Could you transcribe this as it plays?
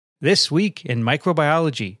This Week in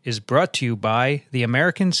Microbiology is brought to you by the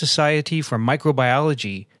American Society for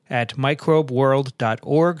Microbiology at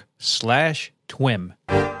microbeworld.org/TWiM.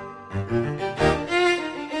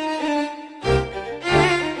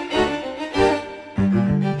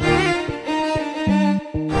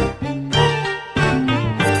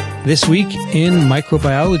 This Week in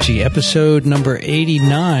Microbiology, episode number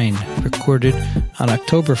 89, recorded on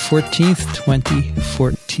October 14th,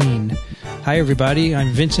 2014. Hi, everybody.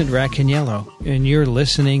 I'm Vincent Racaniello, and you're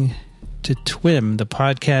listening to TWiM, the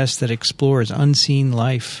podcast that explores unseen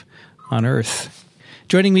life on Earth.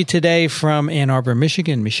 Joining me today from Ann Arbor,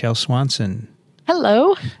 Michigan, Michele Swanson.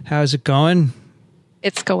 Hello. How's it going?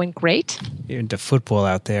 It's going great. You're into football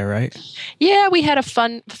out there, right? Yeah, we had a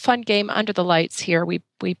fun game under the lights here. We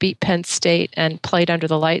beat Penn State and played under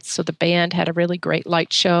the lights, so the band had a really great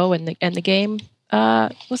light show, and the game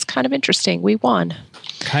was kind of interesting. We won.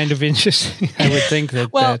 Kind of interesting. I would think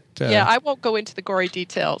that. Well, yeah, I won't go into the gory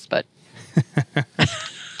details, but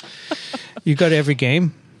you go to every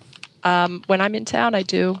game? When I'm in town, I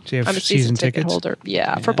do. So you have I'm a season ticket holder.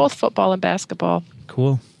 Yeah, for both football and basketball.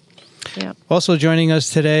 Cool. Yeah. Also joining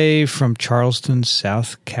us today from Charleston,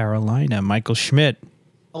 South Carolina, Michael Schmidt.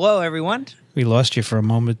 Hello, everyone. We lost you for a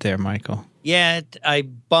moment there, Michael. Yeah, I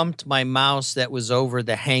bumped my mouse that was over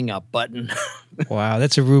the hang-up button. Wow,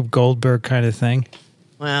 that's a Rube Goldberg kind of thing.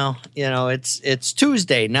 Well, you know, it's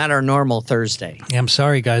Tuesday, not our normal Thursday. Yeah, I'm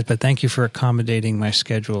sorry, guys, but thank you for accommodating my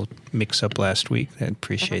schedule mix-up last week. I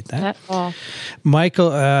appreciate that.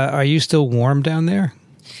 Michael, are you still warm down there?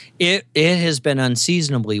 It has been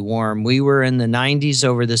unseasonably warm. We were in the 90s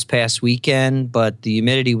over this past weekend, but the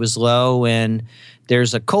humidity was low, and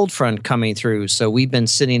there's a cold front coming through. So we've been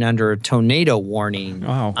sitting under a tornado warning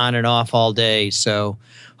on and off all day. So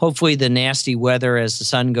hopefully the nasty weather as the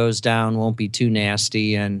sun goes down won't be too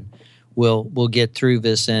nasty, and we'll get through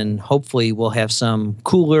this, and hopefully we'll have some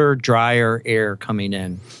cooler, drier air coming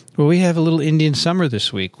in. Well, we have a little Indian summer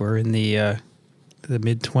this week. We're in the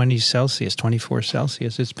mid-20s Celsius, 24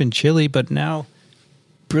 Celsius. It's been chilly, but now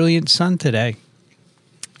brilliant sun today.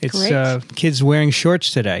 It's kids wearing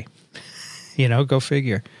shorts today. You know, go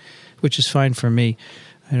figure, which is fine for me.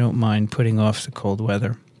 I don't mind putting off the cold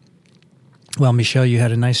weather. Well, Michele, you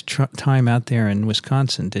had a nice time out there in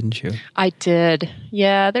Wisconsin, didn't you? I did.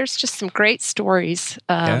 Yeah, there's just some great stories,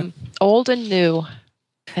 old and new.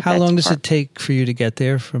 How long does it take for you to get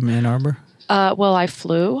there from Ann Arbor? Well, I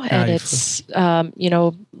flew, and it's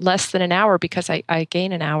less than an hour because I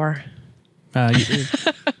gain an hour. So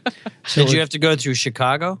did you have to go through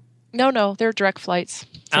Chicago? No, they're direct flights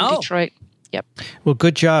from Detroit. Yep. Well,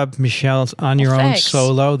 good job, Michele, on your own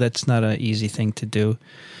solo. That's not an easy thing to do,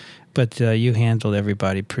 but you handled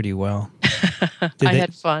everybody pretty well. I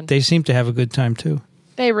had fun. They seem to have a good time, too.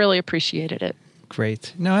 They really appreciated it.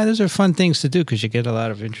 Great. No, those are fun things to do because you get a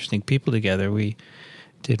lot of interesting people together. We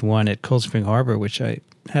did one at Cold Spring Harbor, which I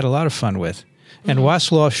had a lot of fun with. And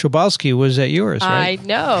Waslaw Shabalski was at yours, right? I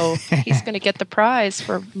know. He's going to get the prize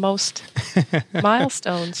for most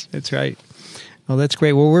milestones. That's right. Well, that's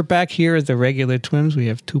great. Well, we're back here at the regular TWiMs. We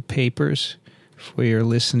have two papers for your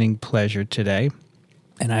listening pleasure today.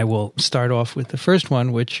 And I will start off with the first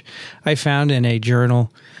one, which I found in a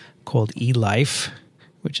journal called eLife,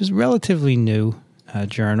 which is a relatively new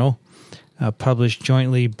journal, published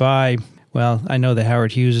jointly by, well, I know that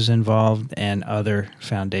Howard Hughes is involved and other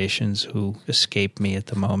foundations who escape me at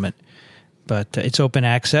the moment. But it's open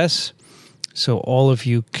access, so all of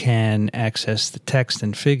you can access the text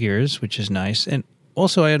and figures, which is nice. And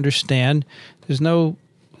also I understand there's no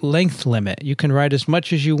length limit. You can write as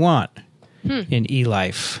much as you want in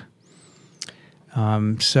eLife.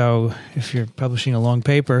 So if you're publishing a long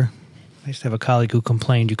paper, I used to have a colleague who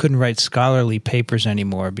complained you couldn't write scholarly papers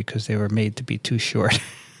anymore because they were made to be too short.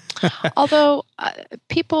 Although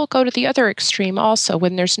people go to the other extreme also.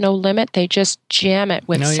 When there's no limit, they just jam it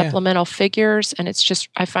with supplemental figures, and it's just,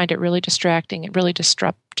 I find it really distracting. It really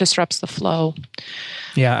disrupts the flow.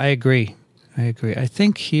 Yeah, I agree. I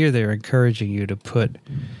think here they're encouraging you to put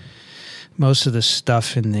most of the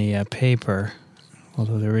stuff in the paper,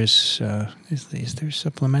 although there is there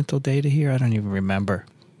supplemental data here? I don't even remember.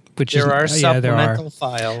 There are supplemental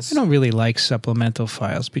files. I don't really like supplemental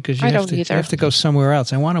files because you have to go somewhere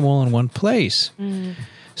else. I want them all in one place.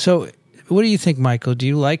 So what do you think, Michael? Do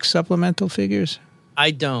you like supplemental figures?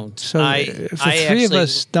 I don't. So if the three of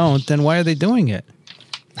us don't, then why are they doing it?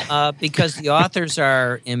 Because the authors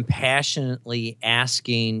are impassionately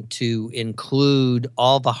asking to include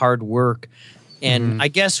all the hard work. And I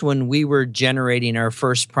guess when we were generating our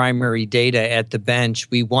first primary data at the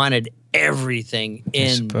bench, we wanted everything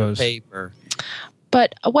in the paper.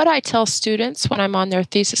 But what I tell students when I'm on their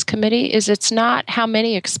thesis committee is it's not how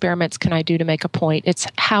many experiments can I do to make a point. It's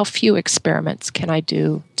how few experiments can I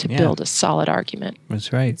do to build a solid argument.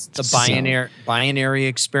 That's right. It's the binary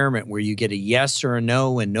experiment where you get a yes or a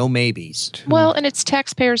no and no maybes. Well, and it's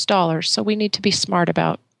taxpayers' dollars, so we need to be smart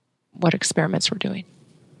about what experiments we're doing.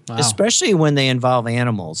 Wow. Especially when they involve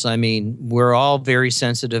animals. I mean, we're all very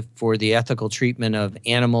sensitive for the ethical treatment of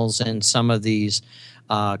animals in some of these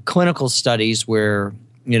clinical studies where,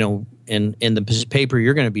 in the paper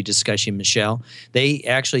you're going to be discussing, Michele, they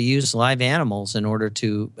actually use live animals in order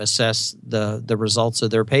to assess the results of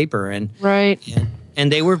their paper. And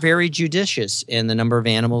they were very judicious in the number of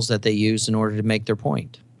animals that they used in order to make their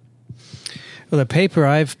point. Well, the paper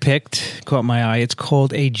I've picked caught my eye. It's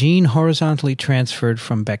called "A Gene Horizontally Transferred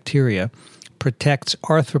from Bacteria Protects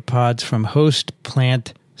Arthropods from Host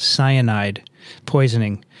Plant Cyanide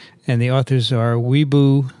Poisoning." And the authors are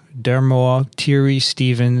Wiebe, Dermoy, Thierry,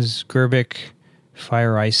 Stevens, Gerbic,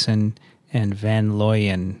 Feyereisen, and Van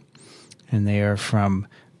Looyen. And they are from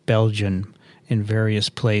Belgium in various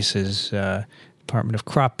places. Department of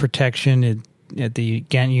Crop Protection at the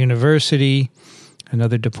Ghent University,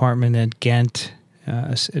 another department at Ghent,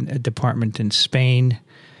 a department in Spain,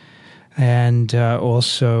 and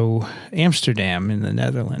also Amsterdam in the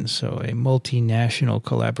Netherlands. So a multinational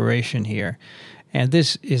collaboration here. And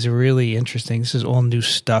this is really interesting. This is all new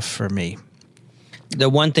stuff for me. The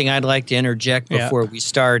one thing I'd like to interject before we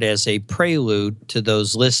start as a prelude to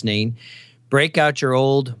those listening, break out your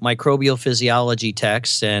old microbial physiology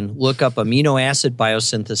texts and look up amino acid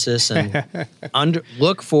biosynthesis and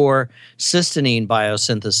look for cysteine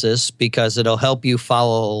biosynthesis because it'll help you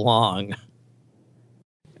follow along.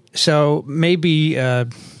 So maybe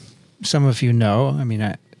some of you know,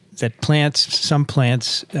 that some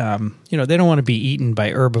plants, they don't want to be eaten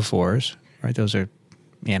by herbivores, right? Those are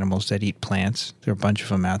animals that eat plants. There are a bunch of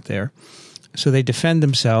them out there. So they defend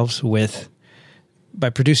themselves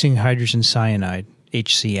by producing hydrogen cyanide,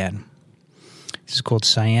 HCN. This is called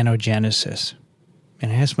cyanogenesis.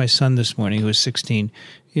 And I asked my son this morning, who was 16,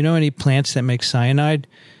 you know any plants that make cyanide?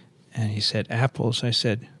 And he said, apples. I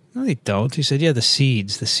said, no, they don't. He said, yeah, the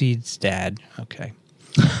seeds. The seeds, Dad. Okay.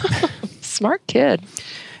 Smart kid.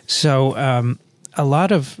 So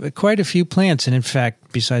quite a few plants, and in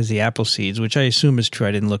fact, besides the apple seeds, which I assume is true,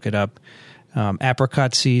 I didn't look it up,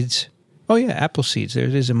 apricot seeds. Oh, yeah, apple seeds. There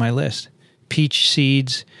it is in my list. Peach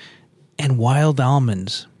seeds and wild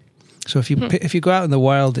almonds. So if you go out in the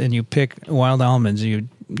wild and you pick wild almonds, you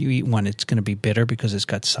eat one, it's going to be bitter because it's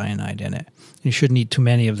got cyanide in it. You shouldn't eat too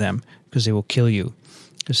many of them because they will kill you.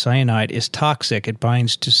 The cyanide is toxic. It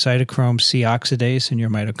binds to cytochrome C oxidase in your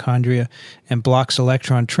mitochondria and blocks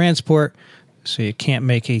electron transport, so you can't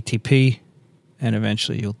make ATP, and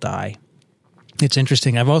eventually you'll die. It's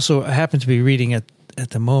interesting. I happen to be reading at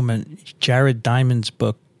the moment Jared Diamond's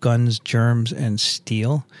book, Guns, Germs, and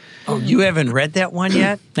Steel. Oh, you haven't read that one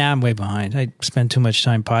yet? Nah, I'm way behind. I spend too much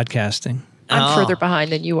time podcasting. I'm further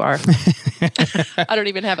behind than you are. I don't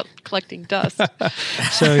even have it collecting dust.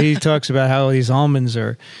 So he talks about how these almonds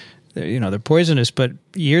are, they're poisonous. But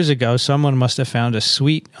years ago, someone must have found a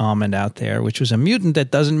sweet almond out there, which was a mutant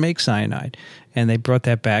that doesn't make cyanide. And they brought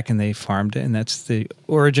that back and they farmed it. And that's the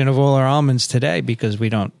origin of all our almonds today because they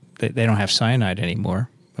don't have cyanide anymore,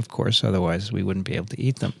 of course. Otherwise, we wouldn't be able to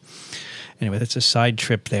eat them. Anyway, that's a side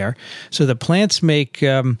trip there. So the plants make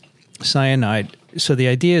cyanide. So the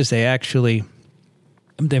idea is they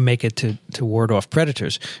make it to ward off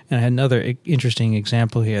predators. And I had another interesting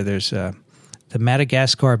example here. There's the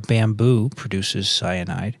Madagascar bamboo produces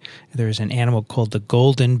cyanide. There's an animal called the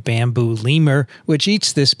golden bamboo lemur, which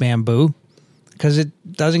eats this bamboo because it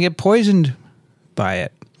doesn't get poisoned by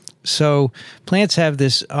it. So plants have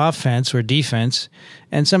this offense or defense,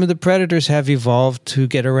 and some of the predators have evolved to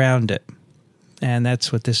get around it. And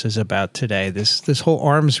that's what this is about today, this whole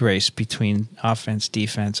arms race between offense,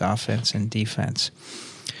 and defense.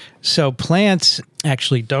 So plants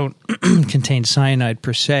actually don't contain cyanide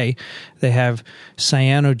per se. They have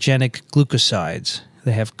cyanogenic glucosides.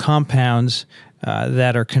 They have compounds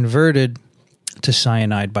that are converted to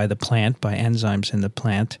cyanide by the plant, by enzymes in the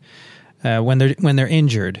plant, when they're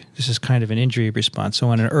injured. This is kind of an injury response. So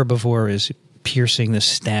when an herbivore is piercing the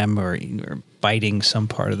stem or biting some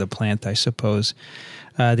part of the plant, I suppose,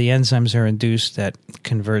 the enzymes are induced that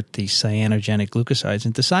convert the cyanogenic glucosides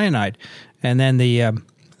into cyanide. And then the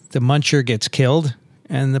muncher gets killed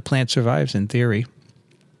and the plant survives in theory.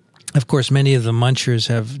 Of course, many of the munchers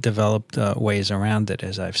have developed ways around it,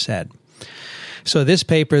 as I've said. So this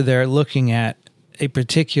paper, they're looking at a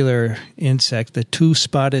particular insect, the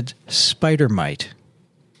two-spotted spider mite,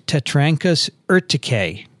 Tetranchus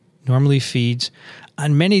urticae. normally feeds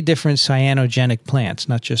on many different cyanogenic plants,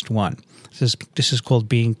 not just one. This is called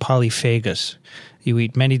being polyphagous. You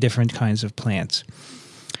eat many different kinds of plants.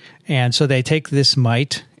 And so they take this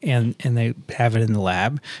mite and they have it in the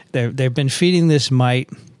lab. They've been feeding this mite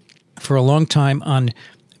for a long time on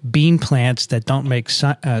bean plants that don't make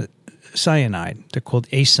cyanide. They're called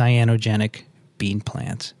acyanogenic bean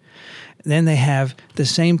plants. Then they have the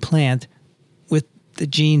same plant with the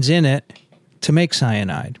genes in it to make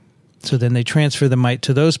cyanide. So then they transfer the mite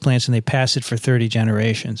to those plants and they pass it for 30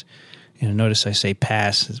 generations. Notice I say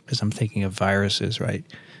pass because I'm thinking of viruses, right?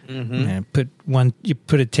 Mm-hmm. And you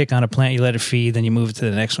put a tick on a plant, you let it feed, then you move it to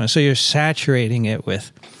the next one. So you're saturating it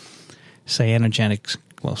with cyanogenic,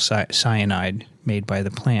 cyanide made by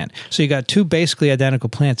the plant. So you got two basically identical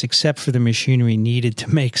plants except for the machinery needed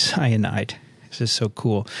to make cyanide. This is so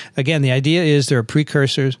cool. Again, the idea is there are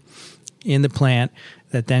precursors in the plant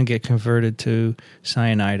that then get converted to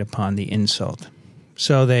cyanide upon the insult.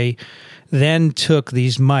 So they then took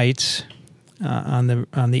these mites on the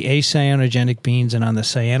acyanogenic beans and on the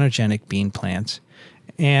cyanogenic bean plants,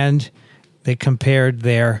 and they compared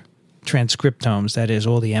their transcriptomes, that is,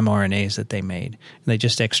 all the mRNAs that they made. And they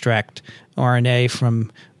just extract RNA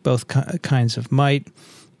from both kinds of mite,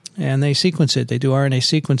 and they sequence it. They do RNA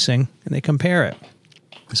sequencing, and they compare it.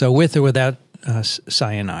 So with or without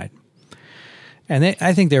cyanide. And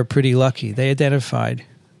I think they're pretty lucky. They identified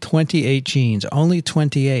 28 genes, only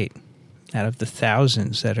 28 out of the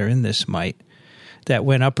thousands that are in this mite, that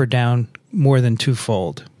went up or down more than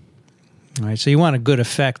twofold. All right, so you want a good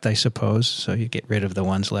effect, I suppose, so you get rid of the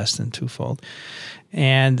ones less than twofold.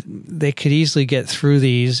 And they could easily get through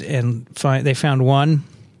these and they found one,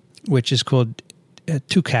 which is called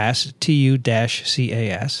TUCAS,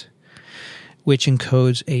 TU-CAS, which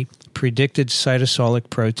encodes a predicted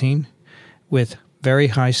cytosolic protein with very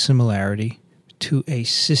high similarity to a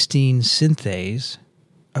cysteine synthase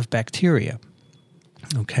of bacteria.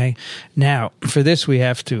 Okay, now for this we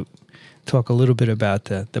have to talk a little bit about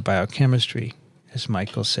the biochemistry, as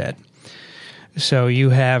Michael said. So you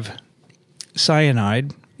have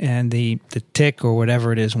cyanide, and the tick or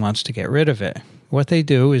whatever it is wants to get rid of it. What they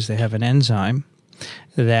do is they have an enzyme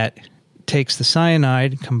that takes the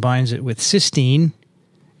cyanide, combines it with cysteine,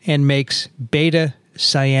 and makes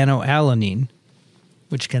beta-cyanoalanine,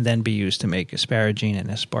 which can then be used to make asparagine and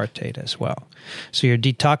aspartate as well. So you're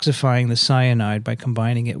detoxifying the cyanide by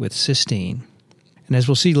combining it with cysteine. And as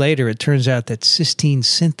we'll see later, it turns out that cysteine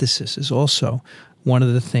synthesis is also one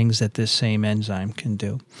of the things that this same enzyme can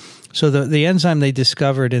do. So the enzyme they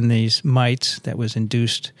discovered in these mites that was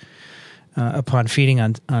induced upon feeding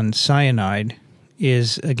on cyanide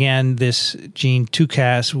is, again, this gene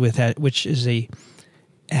TUCAS, which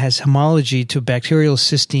has homology to bacterial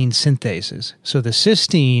cysteine synthases. So the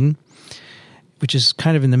cysteine, which is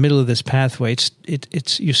kind of in the middle of this pathway,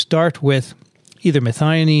 you start with either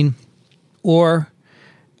methionine or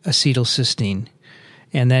acetylcysteine,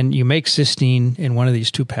 and then you make cysteine in one of these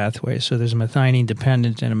two pathways. So there's a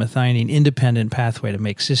methionine-dependent and a methionine-independent pathway to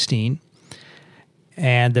make cysteine,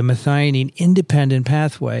 and the methionine-independent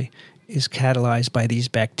pathway is catalyzed by these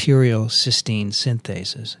bacterial cysteine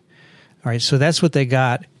synthases. All right, so that's what they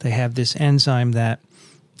got. They have this enzyme that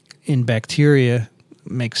in bacteria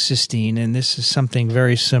makes cysteine, and this is something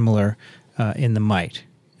very similar in the mite.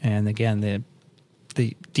 And again, the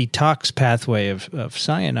detox pathway of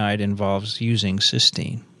cyanide involves using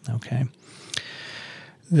cysteine. Okay.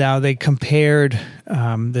 Now they compared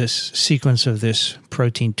this sequence of this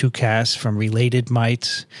protein TUCAS from related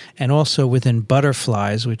mites and also within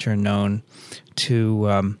butterflies, which are known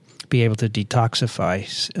to be able to detoxify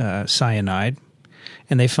cyanide.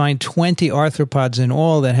 And they find 20 arthropods in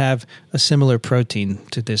all that have a similar protein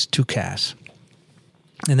to this TUCAS.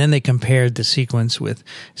 And then they compared the sequence with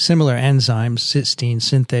similar enzymes, cysteine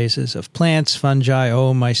synthases of plants, fungi,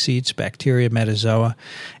 oomycetes, bacteria, metazoa.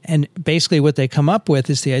 And basically what they come up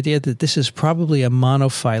with is the idea that this is probably a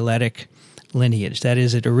monophyletic lineage. That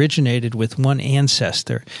is, it originated with one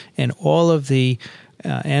ancestor. And all of the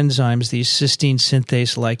enzymes, these cysteine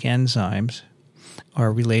synthase-like enzymes,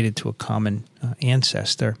 are related to a common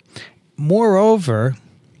ancestor. Moreover,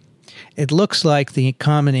 it looks like the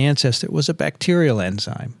common ancestor was a bacterial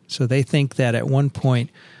enzyme. So they think that at one point,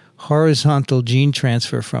 horizontal gene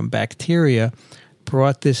transfer from bacteria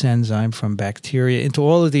brought this enzyme from bacteria into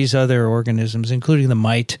all of these other organisms, including the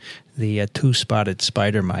mite, the two-spotted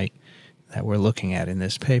spider mite that we're looking at in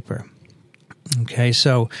this paper. Okay,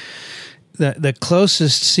 so the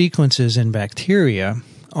closest sequences in bacteria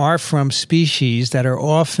are from species that are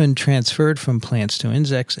often transferred from plants to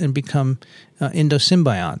insects and become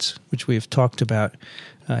endosymbionts, which we've talked about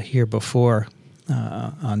here before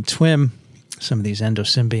on TWiM, some of these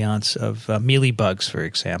endosymbionts of mealybugs, for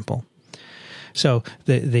example. So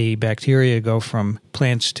the bacteria go from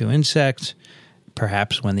plants to insects,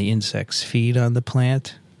 perhaps when the insects feed on the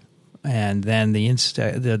plant, and then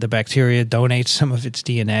the bacteria donates some of its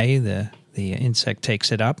DNA. The insect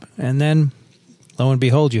takes it up, and then, lo and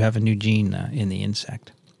behold, you have a new gene in the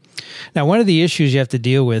insect. Now, one of the issues you have to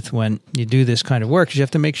deal with when you do this kind of work is you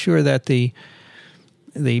have to make sure that the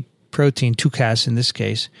protein, TWiM in this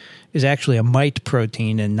case, is actually a mite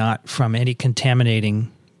protein and not from any contaminating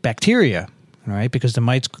bacteria, all right? Because the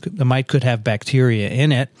mite could have bacteria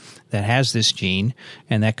in it that has this gene,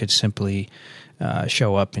 and that could simply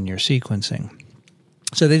show up in your sequencing.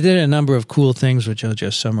 So they did a number of cool things, which I'll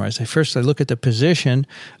just summarize. First, I look at the position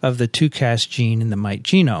of the TWiM gene in the mite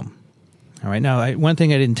genome. All right. Now, one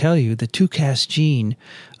thing I didn't tell you, the TWiM gene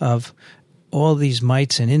of all these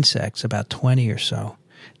mites and insects, about 20 or so,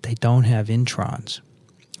 they don't have introns,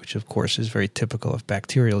 which, of course, is very typical of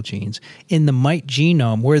bacterial genes. In the mite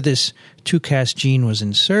genome, where this TWiM gene was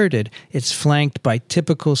inserted, it's flanked by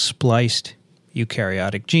typical spliced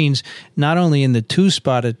eukaryotic genes, not only in the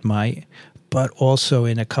two-spotted mite, but also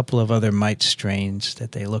in a couple of other mite strains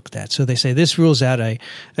that they looked at. So they say this rules out a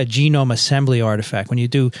genome assembly artifact. When you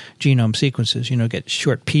do genome sequences, get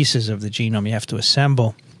short pieces of the genome you have to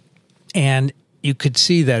assemble. And you could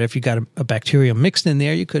see that if you got a bacterium mixed in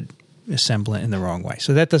there, you could assemble it in the wrong way.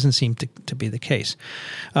 So that doesn't seem to be the case.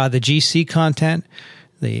 The GC content,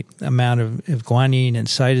 the amount of guanine and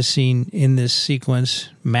cytosine in this sequence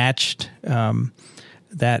matched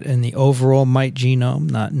that in the overall mite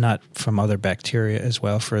genome, not from other bacteria as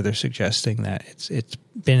well, further suggesting that it's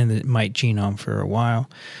been in the mite genome for a while.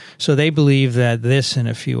 So they believe that this and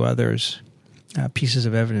a few others pieces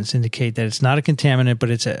of evidence indicate that it's not a contaminant, but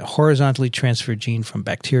it's a horizontally transferred gene from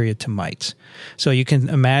bacteria to mites. So you can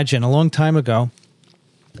imagine a long time ago,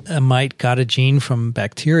 a mite got a gene from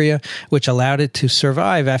bacteria which allowed it to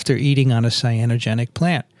survive after eating on a cyanogenic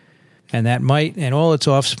plant. And that mite and all its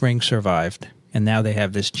offspring survived. And now they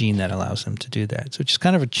have this gene that allows them to do that. So it's just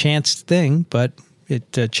kind of a chance thing, but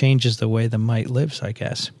it changes the way the mite lives, I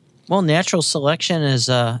guess. Well, natural selection is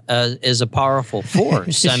a powerful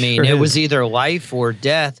force. I mean, Sure it was is. either life or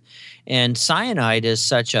death. And cyanide is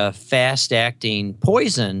such a fast-acting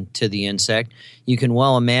poison to the insect. You can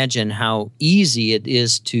well imagine how easy it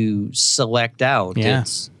is to select out. Yeah.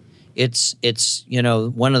 It's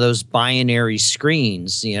one of those binary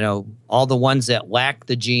screens. All the ones that lack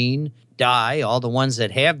the gene die. All the ones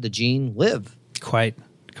that have the gene live. Quite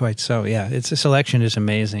so, yeah. A selection is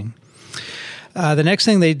amazing. The next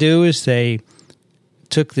thing they do is they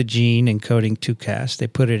took the gene encoding TWiM, they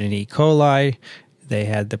put it in E. coli, they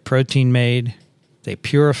had the protein made, they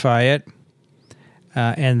purify it,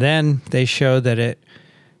 and then they show that it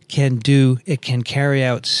can carry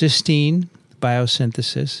out cysteine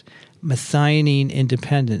biosynthesis,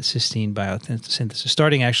 methionine-independent cysteine biosynthesis,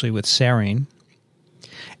 starting actually with serine.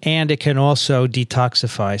 And it can also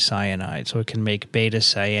detoxify cyanide. So it can make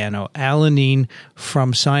beta-cyanoalanine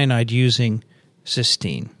from cyanide using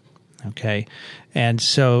cysteine. Okay? And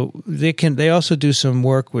so they also do some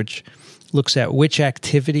work which looks at which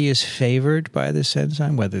activity is favored by this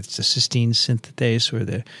enzyme, whether it's the cysteine synthetase or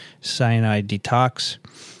the cyanide detox.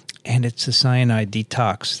 And it's the cyanide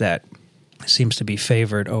detox that seems to be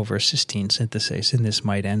favored over cysteine synthesase in this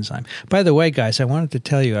mite enzyme. By the way, guys, I wanted to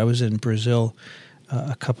tell you, I was in Brazil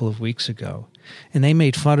a couple of weeks ago, and they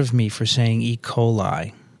made fun of me for saying E.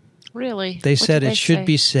 coli. Really? They said it should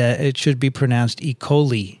be pronounced E.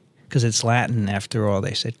 coli because it's Latin after all.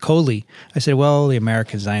 They said coli. I said, well, the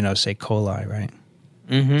Americans I know say coli, right?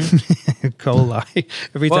 Mm-hmm.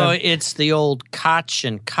 Coli. Well, it's the old Koch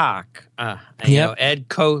and Cock. Ed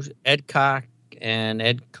Koch and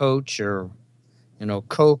Ed Coach, or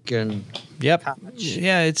Coke and Yep. Koch.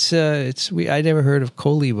 Yeah, I never heard of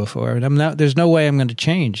coli before, and there's no way I'm going to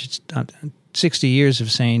change. It's 60 years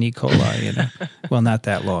of saying E. coli, Well, not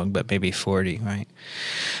that long, but maybe 40, right?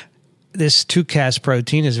 This TWiM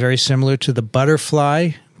protein is very similar to the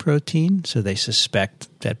butterfly protein, so they suspect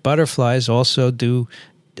that butterflies also do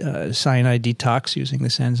cyanide detox using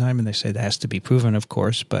this enzyme, and they say that has to be proven, of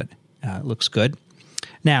course, but it looks good.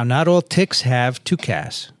 Now, not all ticks have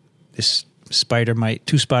TWiM. This spider mite,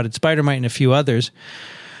 two-spotted spider mite, and a few others.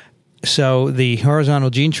 So the horizontal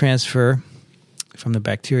gene transfer from the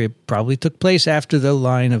bacteria probably took place after the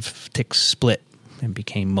line of ticks split and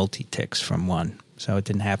became multi-ticks from one. So it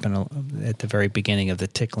didn't happen at the very beginning of the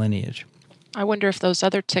tick lineage. I wonder if those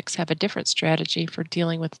other ticks have a different strategy for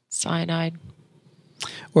dealing with cyanide.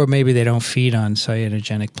 Or maybe they don't feed on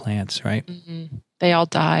cyanogenic plants, right? Mm-hmm. They all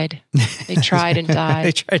died. They tried and died.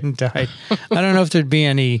 They tried and died. I don't know if there'd be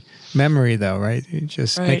any memory, though, right? You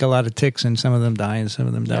just make a lot of ticks, and some of them die, and some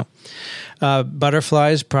of them don't.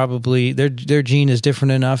 Butterflies, probably, their gene is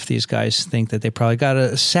different enough. These guys think that they probably got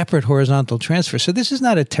a separate horizontal transfer. So this is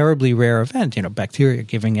not a terribly rare event. Bacteria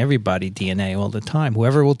giving everybody DNA all the time.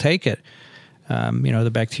 Whoever will take it.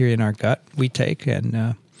 The bacteria in our gut, we take,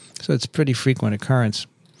 and so it's a pretty frequent occurrence.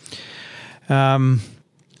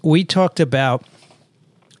 We talked about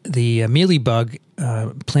the mealybug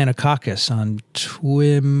Planococcus on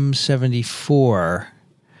TWiM 74,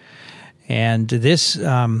 and this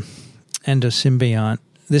endosymbiont,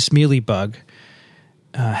 this mealybug,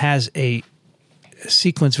 has a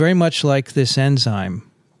sequence very much like this enzyme,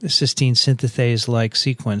 the cysteine synthetase-like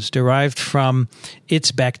sequence, derived from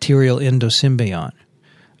its bacterial endosymbiont.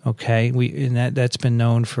 Okay, that's been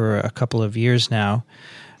known for a couple of years now.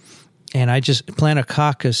 And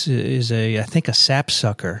Planococcus is I think a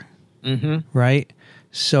sapsucker, right?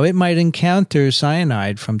 So it might encounter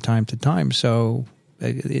cyanide from time to time. So,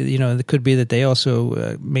 it could be that they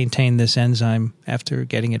also maintain this enzyme after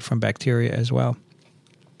getting it from bacteria as well.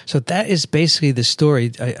 So that is basically the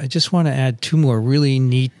story. I just want to add two more really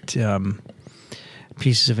neat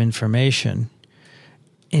pieces of information.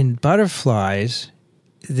 In butterflies,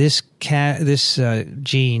 this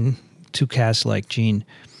gene, 2Cas-like gene,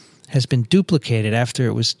 has been duplicated after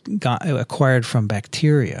it was acquired from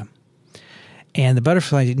bacteria. And the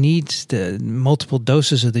butterfly needs the multiple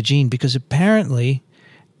doses of the gene because apparently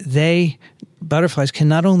butterflies can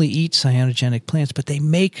not only eat cyanogenic plants, but they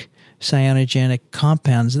make cyanogenic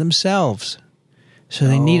compounds themselves. So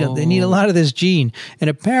they need a lot of this gene. And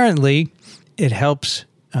apparently it helps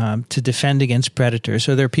to defend against predators.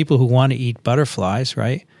 So there are people who want to eat butterflies,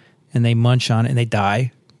 right? And they munch on it and they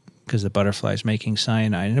die because the butterfly is making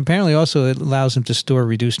cyanide. And apparently also it allows them to store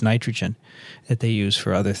reduced nitrogen that they use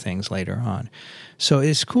for other things later on. So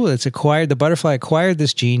it's cool. The butterfly acquired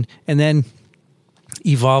this gene and then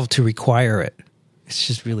evolved to require it. It's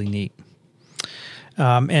just really neat.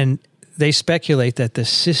 And they speculate that the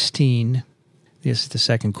cysteine, this is the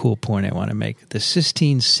second cool point I want to make, the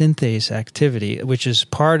cysteine synthase activity, which is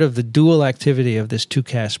part of the dual activity of this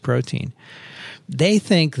 2Cas protein, they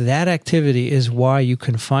think that activity is why you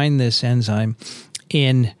can find this enzyme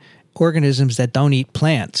in organisms that don't eat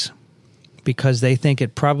plants, because they think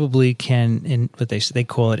it probably can, what they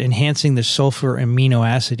call it, enhancing the sulfur amino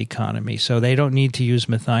acid economy. So they don't need to use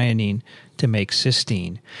methionine to make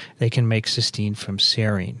cysteine. They can make cysteine from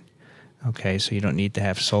serine. Okay, so you don't need to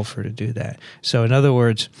have sulfur to do that. So in other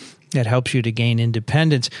words, that helps you to gain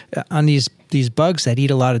independence. On these bugs that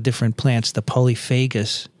eat a lot of different plants, the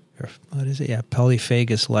polyphagous,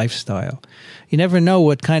 polyphagous lifestyle, you never know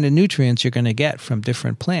what kind of nutrients you're going to get from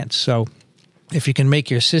different plants. So if you can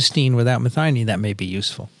make your cysteine without methionine, that may be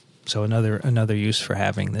useful. So another use for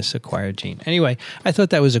having this acquired gene. Anyway, I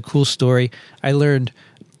thought that was a cool story. I learned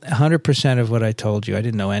 100% of what I told you. I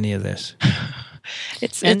didn't know any of this.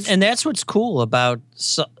 And that's what's cool about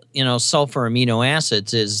sulfur amino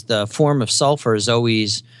acids is the form of sulfur is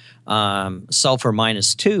always sulfur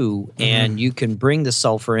 -2, and you can bring the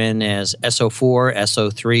sulfur in as SO4,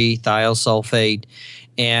 SO3, thiosulfate,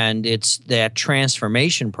 and it's that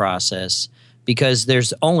transformation process because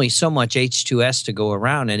there's only so much H2S to go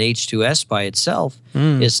around, and H2S by itself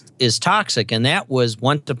is toxic. And that was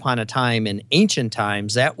once upon a time in ancient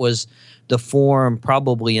times, that was the form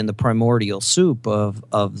probably in the primordial soup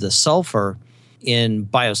of the sulfur in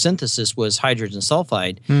biosynthesis was hydrogen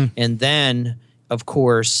sulfide. And then, of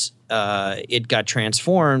course, it got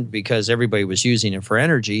transformed because everybody was using it for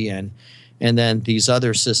energy, and then these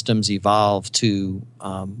other systems evolved to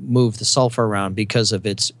move the sulfur around because of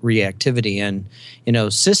its reactivity. And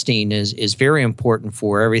cysteine is very important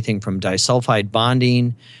for everything from disulfide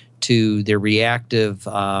bonding to the reactive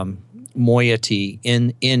moiety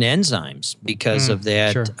in enzymes because of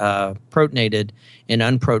that protonated and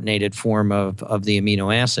unprotonated form of the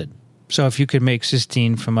amino acid. So if you could make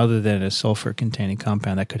cysteine from other than a sulfur-containing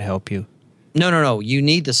compound, that could help you. No. You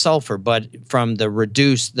need the sulfur, but from the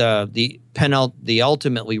reduced, the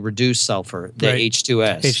ultimately reduced sulfur, the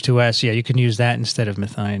H2S. H2S, yeah, you can use that instead of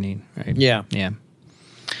methionine, right? Yeah.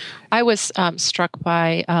 I was struck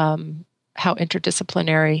by how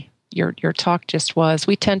interdisciplinary your talk just was.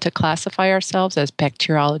 We tend to classify ourselves as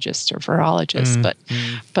bacteriologists or virologists,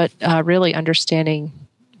 but really understanding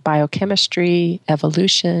biochemistry,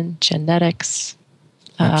 evolution, genetics,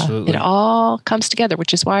 it all comes together,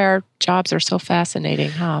 which is why our jobs are so fascinating,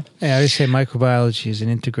 huh? Yeah, I always say microbiology is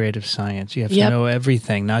an integrative science. You have to know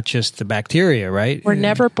everything, not just the bacteria, right? We're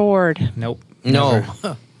never bored. Nope. No.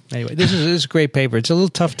 Anyway, this is a great paper. It's a little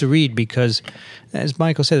tough to read because, as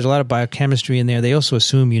Michael said, there's a lot of biochemistry in there. They also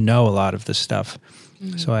assume you know a lot of the stuff.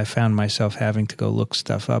 Mm-hmm. So I found myself having to go look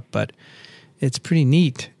stuff up, but it's pretty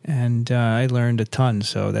neat, and I learned a ton.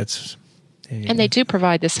 So that's... And they do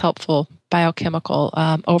provide this helpful biochemical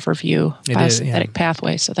overview, biosynthetic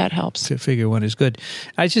pathway, so that helps. Figure one is good.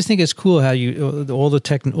 I just think it's cool how all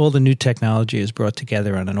the new technology is brought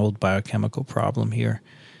together on an old biochemical problem here.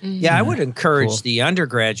 Yeah, I would encourage the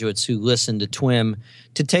undergraduates who listen to TWiM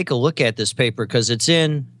to take a look at this paper because it's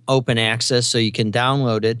in open access, so you can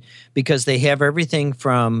download it, because they have everything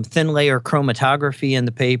from thin layer chromatography in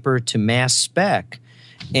the paper to mass spec.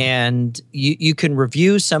 And you can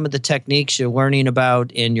review some of the techniques you're learning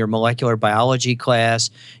about in your molecular biology class,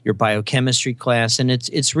 your biochemistry class, and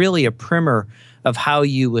it's really a primer of how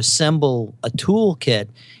you assemble a toolkit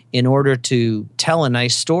in order to tell a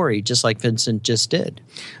nice story, just like Vincent just did.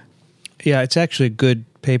 Yeah, it's actually a good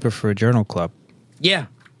paper for a journal club. Yeah,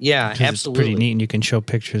 absolutely. It's pretty neat, and you can show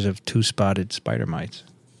pictures of 2-spotted spider mites.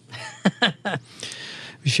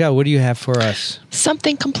 Michele, what do you have for us?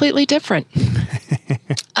 Something completely different.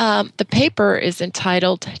 The paper is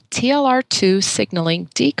entitled TLR2 Signaling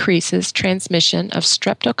Decreases Transmission of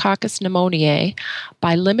Streptococcus pneumoniae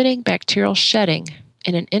by Limiting Bacterial Shedding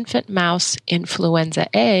in an Infant Mouse Influenza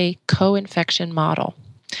A Co-Infection Model.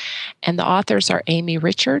 And the authors are Amy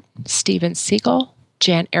Richard, Steven Siegel,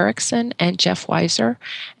 Jan Erickson, and Jeff Weiser,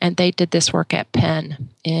 and they did this work at Penn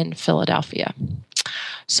in Philadelphia.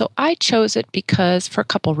 So I chose it because, for a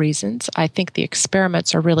couple reasons, I think the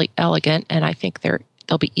experiments are really elegant, and I think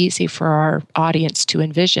they'll be easy for our audience to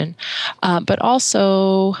envision. But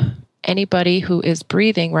also, anybody who is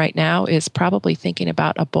breathing right now is probably thinking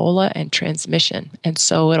about Ebola and transmission, and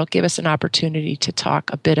so it'll give us an opportunity to talk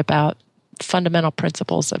a bit about fundamental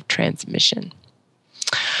principles of transmission.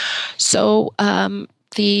 So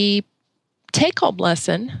the take-home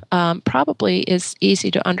lesson probably is easy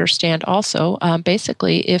to understand also.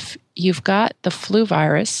 Basically, if you've got the flu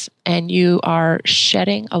virus and you are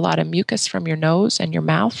shedding a lot of mucus from your nose and your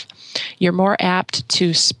mouth, you're more apt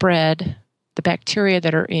to spread the bacteria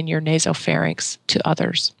that are in your nasopharynx to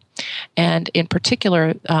others. And in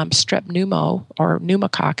particular, strep pneumo or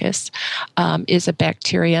pneumococcus is a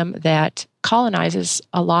bacterium that colonizes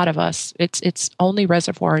a lot of us. Its only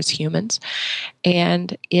reservoir is humans,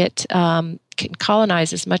 and it can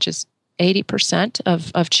colonize as much as 80%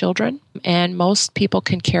 of children, and most people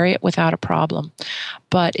can carry it without a problem.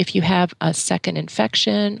 But if you have a second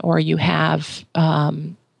infection, or you have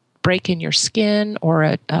break in your skin,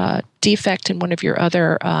 or a defect in one of your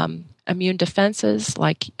other immune defenses,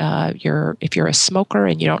 like if you're a smoker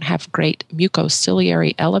and you don't have great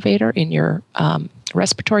mucociliary elevator in your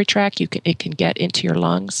respiratory tract, it can get into your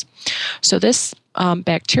lungs. So this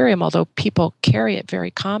bacterium, although people carry it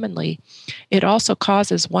very commonly, it also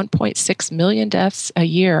causes 1.6 million deaths a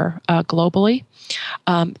year globally.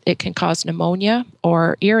 It can cause pneumonia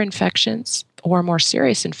or ear infections or more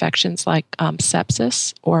serious infections like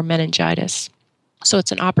sepsis or meningitis. So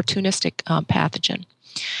it's an opportunistic pathogen.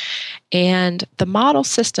 And the model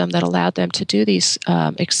system that allowed them to do these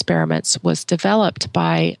experiments was developed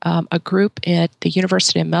by a group at the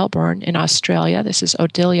University of Melbourne in Australia. This is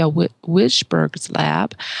Odelia Wijsberg's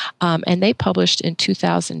lab. And they published in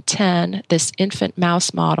 2010 this infant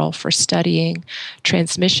mouse model for studying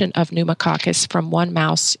transmission of pneumococcus from one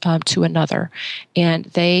mouse to another. And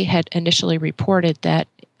they had initially reported that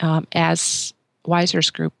as Weiser's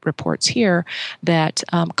group reports here, that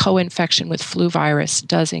co-infection with flu virus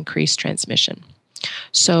does increase transmission.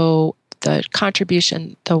 So the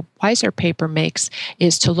contribution the Weiser paper makes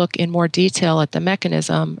is to look in more detail at the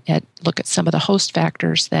mechanism, look at some of the host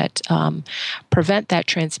factors that prevent that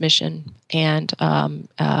transmission and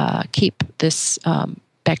keep this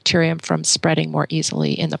bacterium from spreading more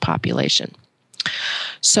easily in the population.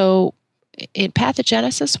 So in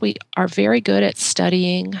pathogenesis, we are very good at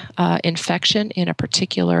studying infection in a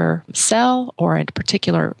particular cell or in a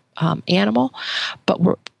particular animal, but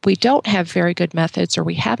we don't have very good methods, or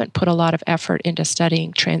we haven't put a lot of effort into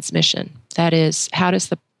studying transmission. That is, how does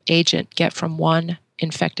the agent get from one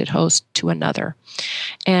infected host to another?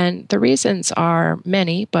 And the reasons are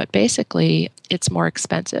many, but basically it's more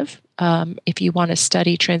expensive. If you want to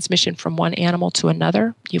study transmission from one animal to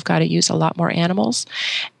another, you've got to use a lot more animals.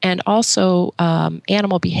 And also,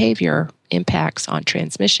 animal behavior impacts on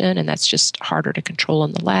transmission, and that's just harder to control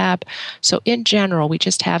in the lab. So in general, we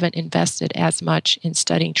just haven't invested as much in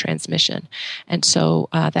studying transmission. And so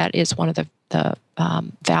that is one of the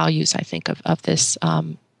values, I think, of this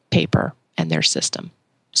paper and their system.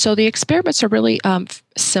 So the experiments are really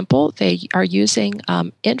simple. They are using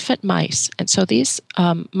infant mice. And so these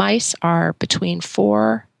mice are between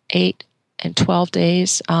 4, 8, and 12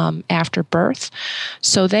 days after birth.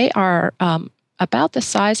 So they are about the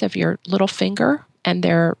size of your little finger, and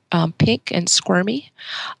they're pink and squirmy.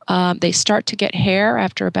 They start to get hair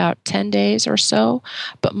after about 10 days or so.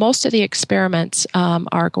 But most of the experiments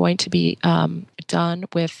are going to be done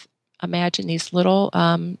with, imagine these little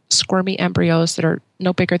squirmy embryos that are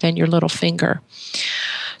no bigger than your little finger.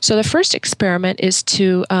 So the first experiment is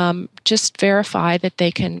to just verify that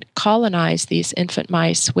they can colonize these infant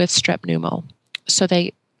mice with strep pneumo. So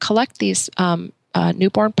they collect these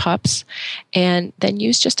newborn pups and then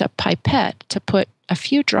use just a pipette to put a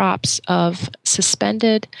few drops of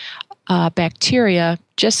suspended bacteria,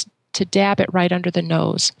 just to dab it right under the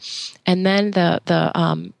nose. And then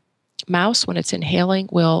the mouse, when it's inhaling,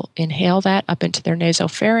 will inhale that up into their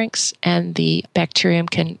nasopharynx, and the bacterium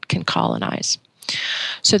can colonize.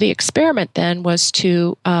 So the experiment then was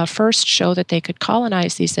to first show that they could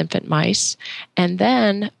colonize these infant mice, and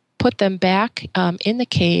then put them back in the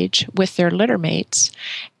cage with their litter mates,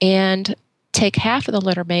 and take half of the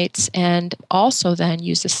litter mates and also then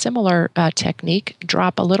use a similar technique,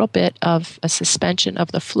 drop a little bit of a suspension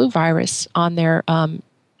of the flu virus on their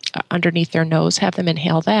underneath their nose, have them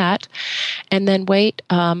inhale that, and then wait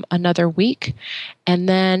another week, and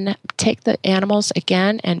then take the animals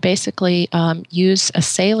again and basically use a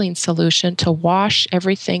saline solution to wash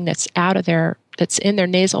everything that's in their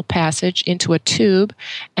nasal passage into a tube,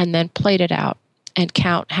 and then plate it out and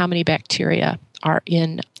count how many bacteria are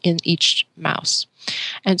in each mouse.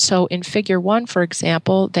 And so in figure 1, for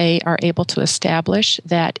example, they are able to establish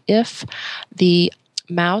that if the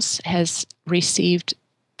mouse has received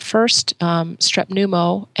first strep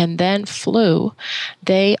pneumo and then flu,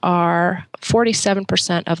 they are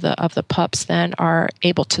 47% of the pups then are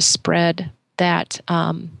able to spread that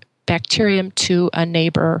bacterium to a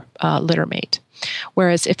neighbor litter mate.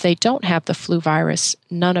 Whereas if they don't have the flu virus,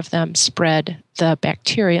 none of them spread the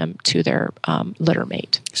bacterium to their litter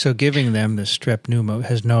mate. So giving them the strep pneumo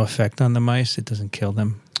has no effect on the mice? It doesn't kill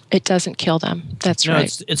them? It doesn't kill them. That's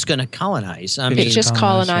right. It's going to colonize. It just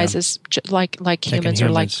colonizes like humans or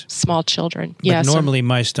like small children. But normally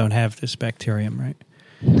mice don't have this bacterium, right?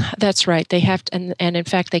 That's right. They have to, and in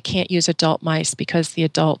fact, they can't use adult mice because the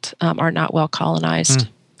adult are not well colonized. Okay.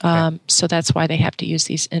 So that's why they have to use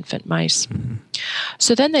these infant mice. Mm-hmm.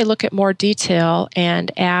 So then they look at more detail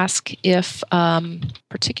and ask if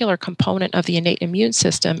particular component of the innate immune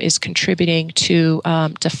system is contributing to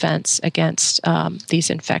defense against these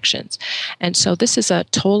infections. And so this is a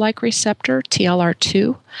toll-like receptor,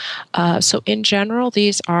 TLR2. So in general,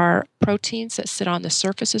 these are proteins that sit on the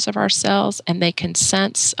surfaces of our cells, and they can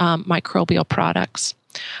sense microbial products.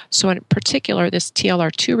 So in particular, this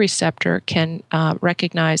TLR2 receptor can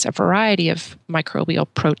recognize a variety of microbial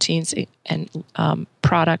proteins and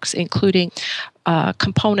products, including a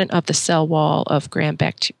component of the cell wall of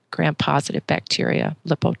gram-positive bacteria,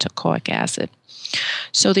 lipoteichoic acid.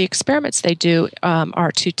 So the experiments they do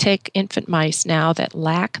are to take infant mice now that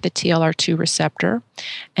lack the TLR2 receptor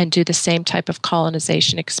and do the same type of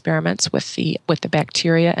colonization experiments with the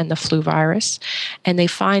bacteria and the flu virus. And they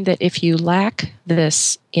find that if you lack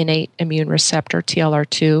this innate immune receptor,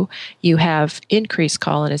 TLR2, you have increased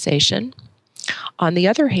colonization. On the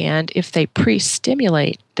other hand, if they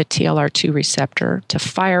pre-stimulate the TLR2 receptor to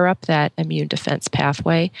fire up that immune defense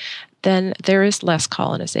pathway, then there is less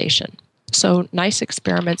colonization. So nice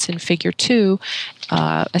experiments in figure 2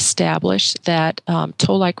 establish that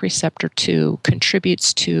toll-like receptor 2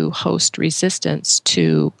 contributes to host resistance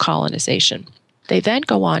to colonization. They then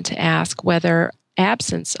go on to ask whether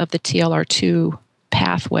absence of the TLR2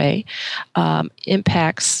 pathway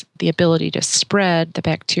impacts the ability to spread the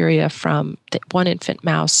bacteria from one infant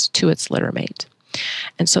mouse to its litter mate.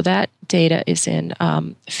 And so that data is in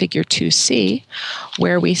figure 2C,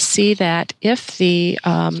 where we see that if the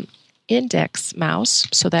index mouse,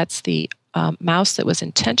 so that's the mouse that was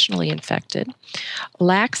intentionally infected,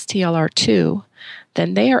 lacks TLR2,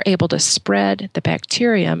 then they are able to spread the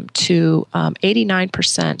bacterium to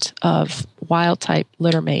 89% of wild-type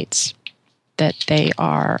litter mates that they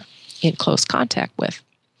are in close contact with.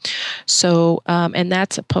 So, and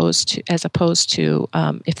that's as opposed to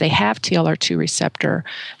if they have TLR2 receptor,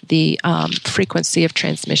 the frequency of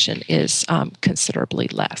transmission is considerably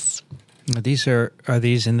less. Are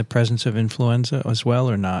these in the presence of influenza as well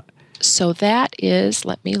or not? So that is,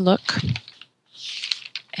 let me look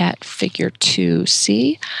at figure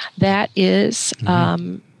 2C. That is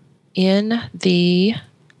in the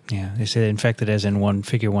Yeah, they said infected as in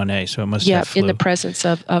figure 1A, so it must have flu. In the presence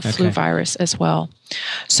of flu virus as well.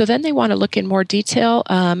 So then they want to look in more detail.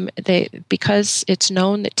 Because it's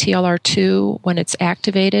known that TLR2, when it's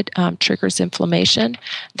activated, triggers inflammation,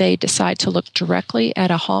 they decide to look directly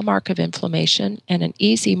at a hallmark of inflammation, and an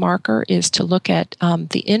easy marker is to look at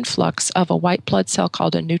the influx of a white blood cell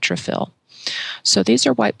called a neutrophil. So these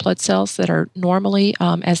are white blood cells that are normally,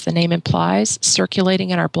 as the name implies, circulating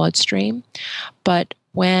in our bloodstream, but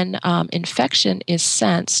when infection is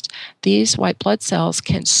sensed, these white blood cells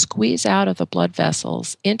can squeeze out of the blood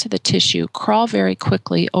vessels into the tissue, crawl very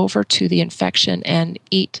quickly over to the infection, and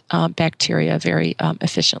eat bacteria very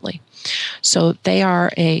efficiently. So they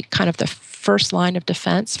are a kind of the first line of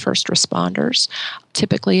defense, first responders,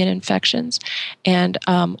 typically in infections. And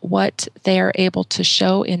what they are able to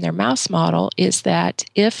show in their mouse model is that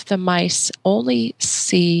if the mice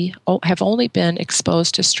have only been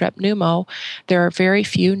exposed to strep pneumo, there are very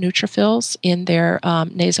few neutrophils in their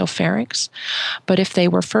nasopharynx. But if they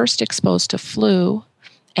were first exposed to flu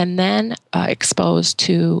and then exposed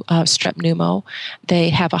to strep pneumo, they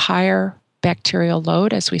have a higher bacterial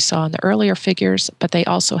load, as we saw in the earlier figures, but they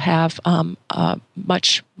also have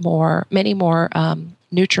many more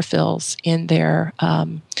neutrophils in their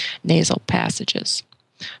nasal passages.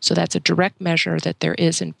 So that's a direct measure that there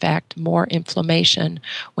is, in fact, more inflammation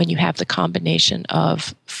when you have the combination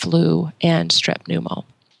of flu and strep pneumo.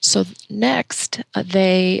 So next,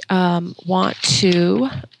 they want to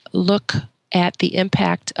look at the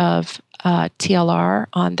impact of TLR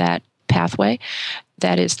on that pathway.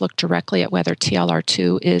 That is, look directly at whether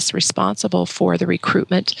TLR2 is responsible for the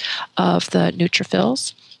recruitment of the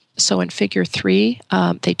neutrophils. So in figure 3,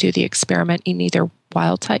 they do the experiment in either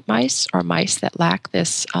wild-type mice or mice that lack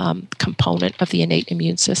this component of the innate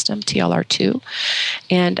immune system, TLR2.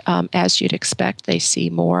 And as you'd expect, they see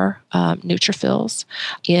more neutrophils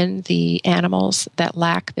in the animals that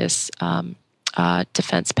lack this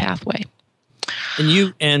defense pathway.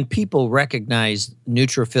 And people recognize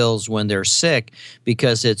neutrophils when they're sick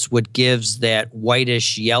because it's what gives that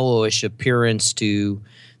whitish, yellowish appearance to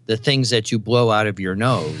the things that you blow out of your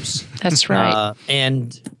nose. That's right.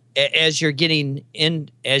 And as you get into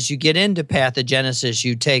pathogenesis,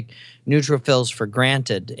 you take neutrophils for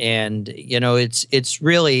granted. And it's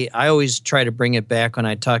really, I always try to bring it back when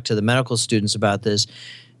I talk to the medical students about this,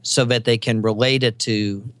 so that they can relate it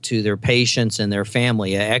to their patients and their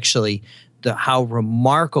family. Actually, how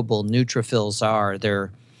remarkable neutrophils are.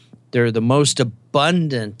 They're the most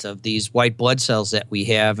abundant of these white blood cells that we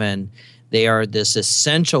have, and they are this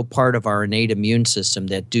essential part of our innate immune system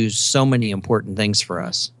that do so many important things for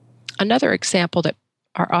us. Another example that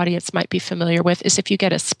our audience might be familiar with is if you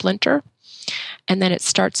get a splinter and then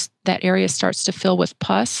that area starts to fill with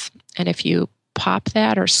pus, and if you pop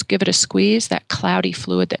that or give it a squeeze, that cloudy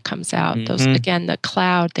fluid that comes out, the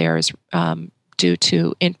cloud there is due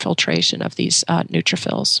to infiltration of these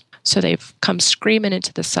neutrophils. So they've come screaming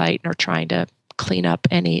into the site and are trying to clean up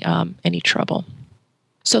any trouble.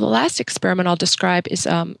 So the last experiment I'll describe is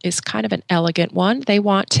kind of an elegant one. They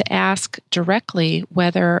want to ask directly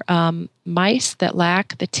whether mice that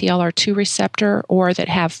lack the TLR2 receptor or that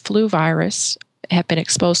have have been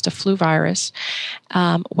exposed to flu virus,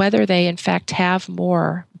 whether they in fact have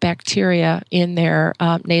more bacteria in their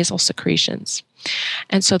nasal secretions.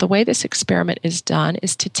 And so the way this experiment is done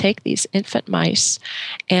is to take these infant mice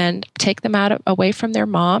and take them away from their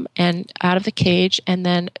mom and out of the cage, and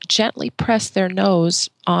then gently press their nose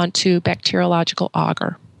onto bacteriological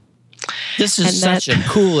agar. This is such a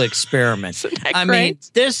cool experiment. Isn't that I great? mean,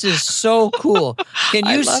 this is so cool. Can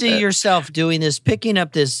you see yourself doing this, picking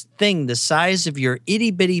up this thing the size of your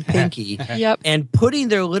itty-bitty pinky Yep. and putting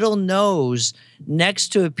their little nose next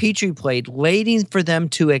to a Petri plate, waiting for them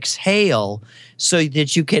to exhale so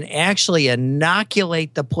that you can actually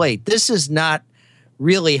inoculate the plate? This is not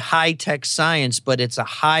really high-tech science, but it's a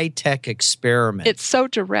high-tech experiment. It's so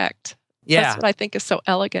direct. Yeah. That's what I think is so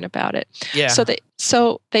elegant about it. Yeah.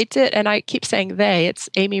 So they did, and I keep saying it's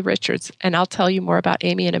Amy Richards, and I'll tell you more about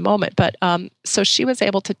Amy in a moment. But so she was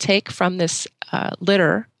able to take from this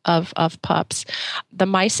litter of pups the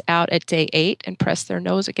mice out at day 8 and press their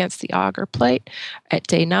nose against the agar plate at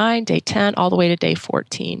day 9, day 10, all the way to day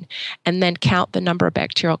 14, and then count the number of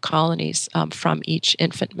bacterial colonies from each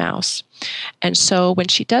infant mouse. And so when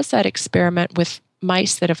she does that experiment with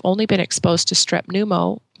mice that have only been exposed to strep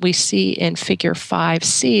pneumo, we see in figure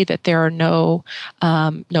 5C that there are no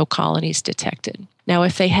colonies detected. Now,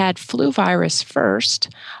 if they had flu virus first,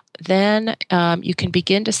 then you can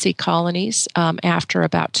begin to see colonies after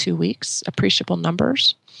about 2 weeks, appreciable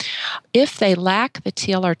numbers. If they lack the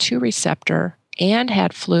TLR2 receptor and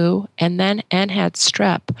had flu and had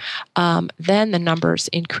strep, then the numbers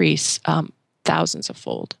increase thousands of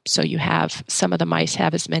fold. So you have some of the mice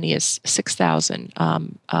have as many as 6,000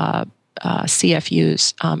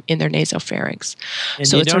 CFUs in their nasopharynx. And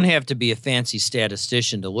so you don't have to be a fancy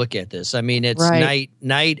statistician to look at this. I mean, it's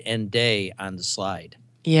night and day on the slide.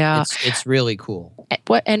 Yeah. It's really cool.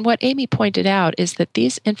 What Amy pointed out is that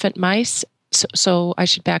these infant mice, so I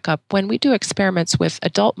should back up. When we do experiments with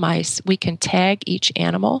adult mice, we can tag each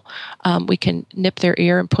animal. We can nip their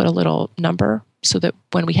ear and put a little number so that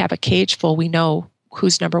when we have a cage full, we know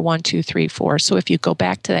who's number 1, 2, 3, 4. So if you go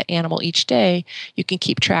back to that animal each day, you can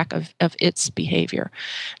keep track of its behavior.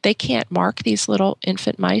 They can't mark these little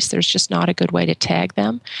infant mice. There's just not a good way to tag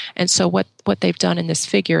them. And so what they've done in this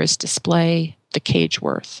figure is display the cage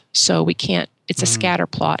worth. So we can't, it's a scatter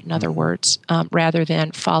plot, in other words, rather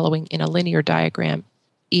than following in a linear diagram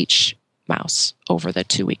each mouse over the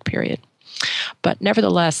 2-week period. But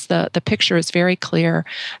nevertheless, the picture is very clear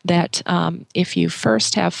that if you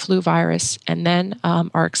first have flu virus and then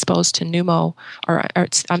are exposed to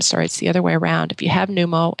it's the other way around. If you have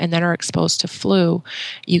pneumo and then are exposed to flu,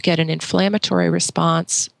 you get an inflammatory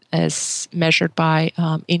response as measured by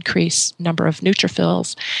increased number of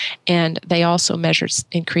neutrophils. And they also measure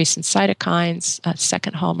increase in cytokines, a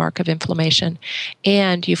second hallmark of inflammation.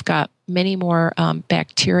 And you've got many more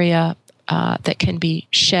bacteria that can be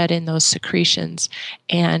shed in those secretions,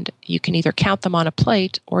 and you can either count them on a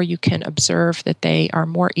plate or you can observe that they are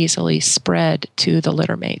more easily spread to the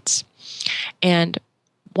litter mates. And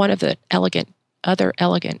one of the other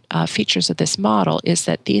elegant features of this model is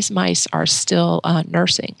that these mice are still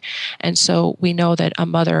nursing, and so we know that a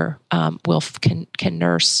mother can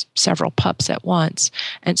nurse several pups at once,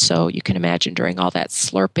 and so you can imagine during all that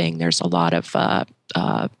slurping, there's a lot of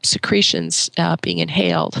secretions being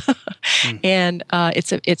inhaled, and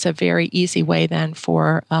it's a very easy way then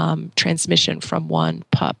for transmission from one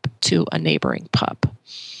pup to a neighboring pup.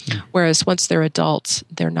 Whereas once they're adults,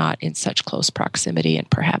 they're not in such close proximity, and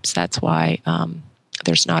perhaps that's why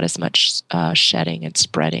there's not as much shedding and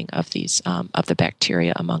spreading of these of the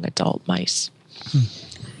bacteria among adult mice.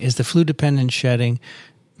 Is the flu-dependent shedding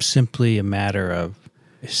simply a matter of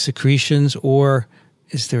secretions, or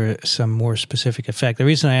is there some more specific effect? The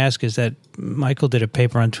reason I ask is that Michael did a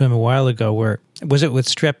paper on TWiM a while ago where, was it with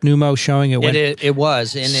strep pneumo showing it went? It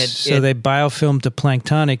was. And they biofilmed the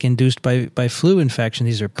planktonic induced by flu infection.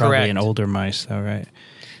 These are probably in older mice though, right?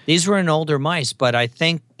 These were in older mice, but I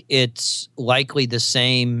think it's likely the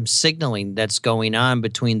same signaling that's going on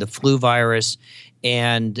between the flu virus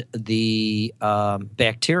and the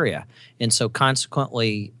bacteria. And so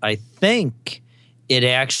consequently, I think it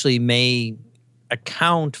actually may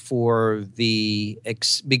account for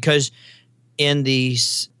because in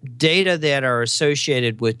these data that are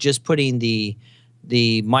associated with just putting the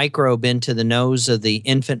microbe into the nose of the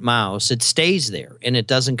infant mouse, it stays there and it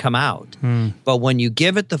doesn't come out. But when you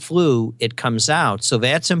give it the flu, it comes out. So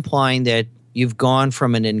that's implying that you've gone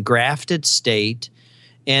from an engrafted state.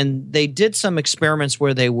 And they did some experiments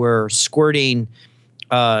where they were squirting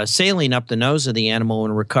saline up the nose of the animal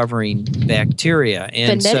and recovering bacteria.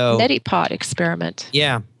 And the neti pot experiment.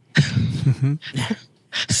 Yeah.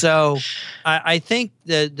 So I think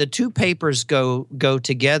the two papers go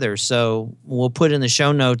together. So we'll put in the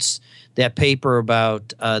show notes that paper about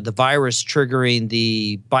the virus triggering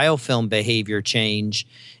the biofilm behavior change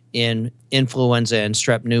in influenza and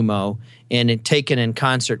strep pneumo, and it taken in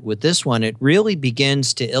concert with this one, it really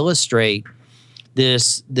begins to illustrate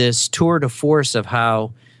this tour de force of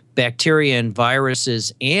how bacteria and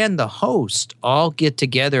viruses and the host all get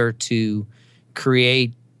together to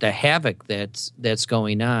create the havoc that's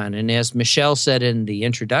going on. And as Michele said in the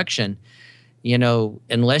introduction,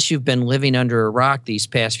 unless you've been living under a rock these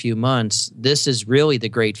past few months, this is really the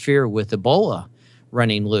great fear with Ebola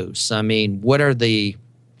running loose. I mean, what are the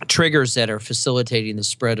triggers that are facilitating the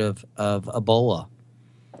spread of Ebola?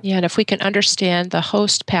 Yeah, and if we can understand the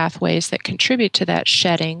host pathways that contribute to that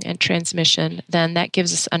shedding and transmission, then that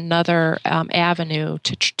gives us another avenue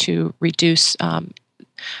to reduce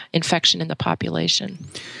infection in the population.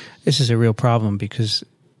 This is a real problem because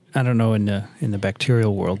I don't know in the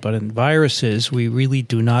bacterial world, but in viruses, we really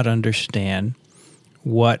do not understand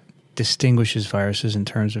what distinguishes viruses in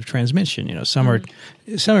terms of transmission. Some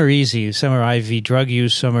are easy, some are IV drug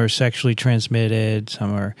use, some are sexually transmitted,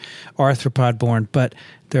 some are arthropod borne, but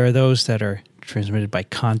there are those that are transmitted by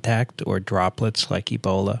contact or droplets like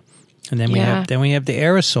Ebola. And then we have the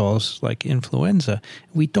aerosols like influenza.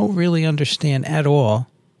 We don't really understand at all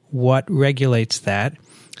what regulates that.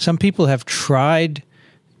 Some people have tried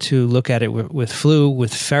to look at it with flu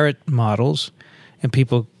with ferret models, and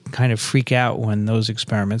people kind of freak out when those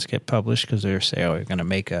experiments get published because they're saying, "Oh, you're going to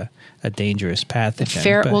make a dangerous pathogen." The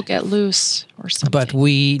ferret will get loose or something. But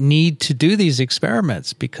we need to do these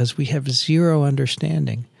experiments because we have zero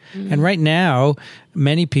understanding. And right now,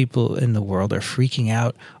 many people in the world are freaking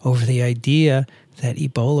out over the idea that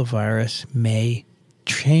Ebola virus may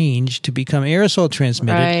change to become aerosol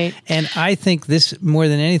transmitted. Right. And I think this, more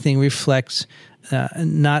than anything, reflects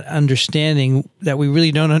not understanding that we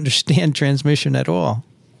really don't understand transmission at all.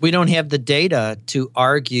 We don't have the data to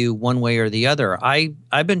argue one way or the other.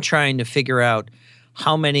 I've been trying to figure out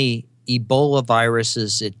how many Ebola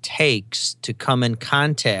viruses it takes to come in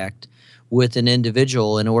contact with an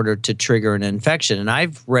individual in order to trigger an infection. And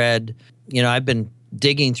I've read, I've been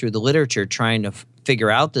digging through the literature trying to figure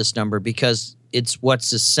out this number because it's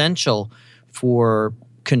what's essential for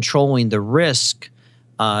controlling the risk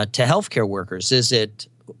to healthcare workers. Is it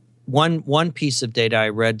one piece of data I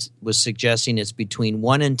read was suggesting it's between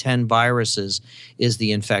 1 and 10 viruses is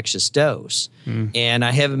the infectious dose. And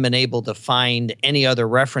I haven't been able to find any other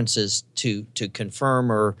references to confirm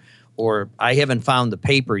or I haven't found the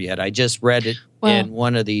paper yet. I just read it in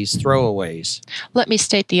one of these throwaways. Let me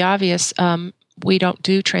state the obvious. We don't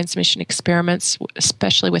do transmission experiments,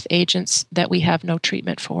 especially with agents that we have no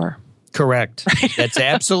treatment for. Correct. That's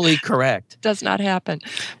absolutely correct. Does not happen.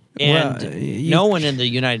 And no one in the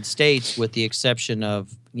United States, with the exception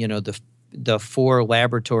of, the 4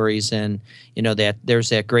 laboratories and, that there's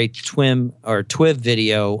that great TWiM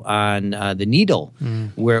video on the needle,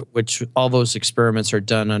 which all those experiments are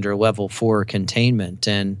done under level 4 containment.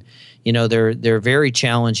 And, they're very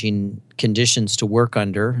challenging conditions to work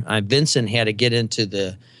under. Vincent had to get into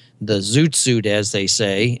the zoot suit, as they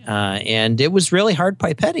say, and it was really hard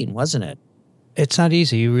pipetting, wasn't it? It's not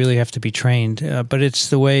easy. You really have to be trained, but it's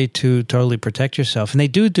the way to totally protect yourself. And they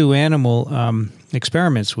do animal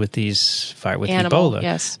experiments with Ebola.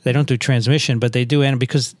 Yes. They don't do transmission, but they do animal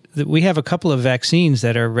because we have a couple of vaccines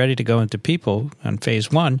that are ready to go into people on phase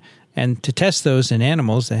 1, and to test those in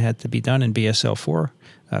animals, they had to be done in BSL-4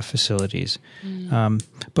 facilities.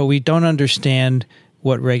 But we don't understand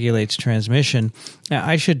what regulates transmission. Now,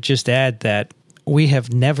 I should just add that we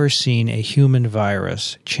have never seen a human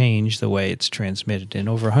virus change the way it's transmitted. In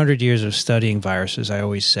over 100 years of studying viruses, I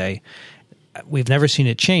always say, we've never seen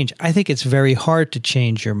it change. I think it's very hard to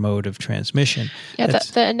change your mode of transmission. Yeah,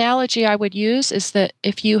 the analogy I would use is that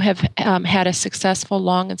if you have had a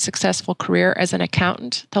long and successful career as an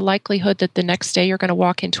accountant, the likelihood that the next day you're going to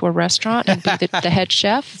walk into a restaurant and be the head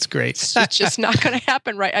chef, it's great. It's just not going to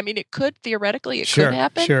happen, right? I mean, it could theoretically, could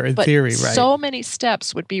happen. Sure, in but theory, right. So many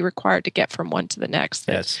steps would be required to get from one to the next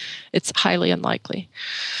that it's highly unlikely.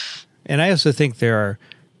 And I also think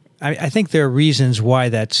I think there are reasons why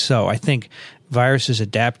that's so. I think viruses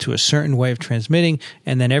adapt to a certain way of transmitting,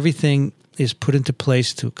 and then everything is put into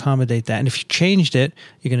place to accommodate that. And if you changed it,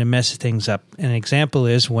 you're going to mess things up. An example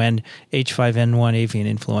is when H5N1 avian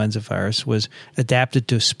influenza virus was adapted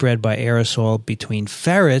to spread by aerosol between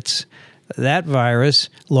ferrets, that virus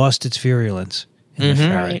lost its virulence. In the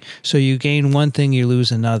ferret. Right. So you gain one thing, you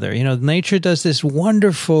lose another. Nature does this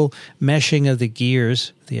wonderful meshing of the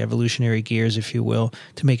gears, the evolutionary gears, if you will,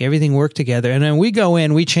 to make everything work together. And then we go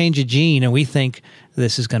in, we change a gene, and we think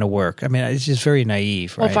this is going to work. I mean, it's just very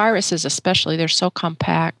naive, right? Well, viruses especially, they're so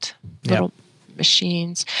compact, little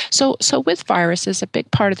machines. So with viruses, a big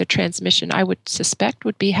part of the transmission, I would suspect,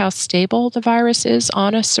 would be how stable the virus is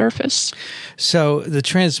on a surface. So the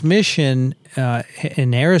transmission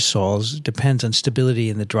in aerosols depends on stability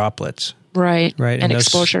in the droplets. Right. And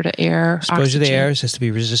exposure to air. Exposure to air has to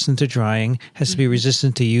be resistant to drying, has to be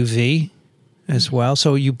resistant to UV as well.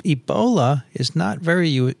 So Ebola is not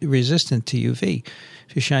very resistant to UV.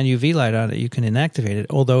 If you shine UV light on it, you can inactivate it.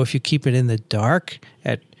 Although if you keep it in the dark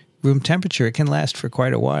at room temperature, it can last for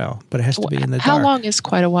quite a while, but it has to be in the dark. How long is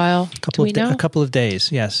quite a while? A couple of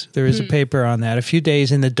days, yes. There is a paper on that. A few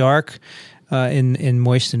days in the dark in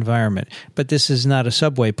moist environment. But this is not a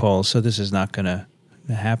subway pole, so this is not going to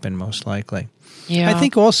happen most likely. Yeah. I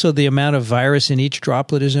think also the amount of virus in each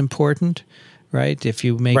droplet is important, right? If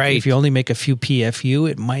you only make a few PFU,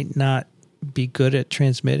 it might not be good at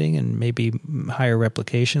transmitting, and maybe higher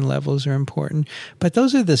replication levels are important. But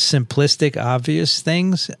those are the simplistic, obvious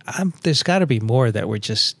things. There's got to be more that we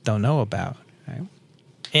just don't know about. Right?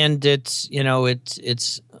 And it's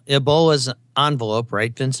Ebola's envelope,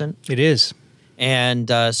 right, Vincent? It is. And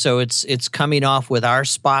so it's coming off with our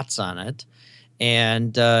spots on it.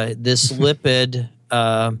 And this lipid,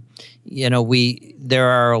 there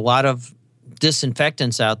are a lot of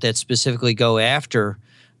disinfectants out that specifically go after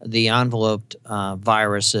the enveloped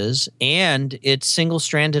viruses, and it's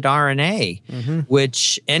single-stranded RNA,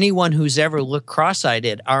 which anyone who's ever looked cross-eyed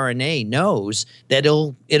at RNA knows that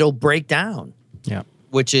it'll break down. Yeah.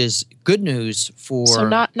 Which is good news for... So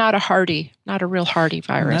not a real hardy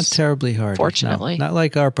virus. Not terribly hardy. Fortunately. No. Not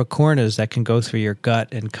like our picornas that can go through your gut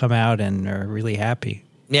and come out and are really happy.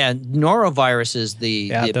 Yeah, norovirus is the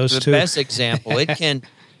best example.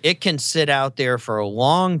 It can sit out there for a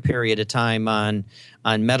long period of time on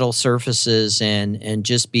metal surfaces and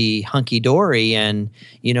just be hunky-dory, and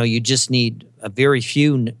you just need a very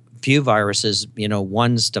few viruses,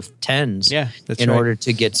 1s to 10s in order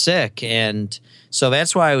to get sick. And so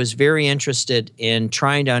that's why I was very interested in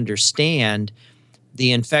trying to understand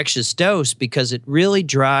the infectious dose, because it really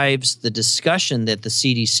drives the discussion that the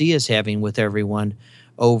CDC is having with everyone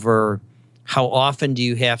over how often do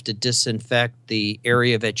you have to disinfect the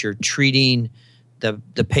area that you're treating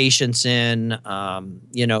the patients in.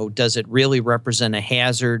 Does it really represent a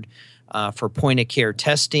hazard for point-of-care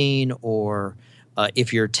testing, or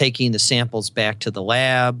if you're taking the samples back to the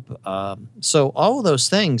lab? So all of those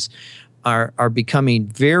things are becoming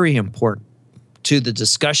very important to the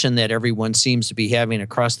discussion that everyone seems to be having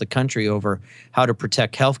across the country over how to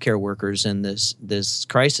protect healthcare workers in this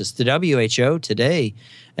crisis. The WHO today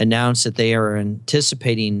announced that they are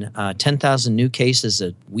anticipating 10,000 new cases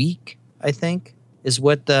a week, I think, is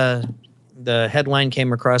what the headline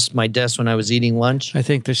came across my desk when I was eating lunch. I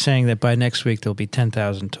think they're saying that by next week there'll be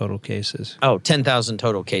 10,000 total cases. Oh, 10,000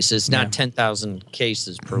 total cases, not 10,000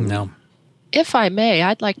 cases per week. No. If I may,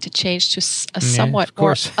 I'd like to change to a somewhat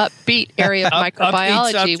more upbeat area of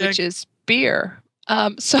microbiology, which is beer.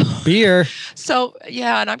 Beer. So,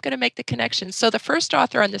 and I'm going to make the connection. So the first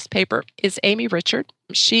author on this paper is Amy Richard.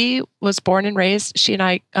 She was born and raised. She and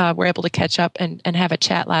I were able to catch up and have a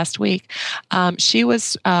chat last week. She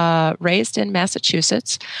was raised in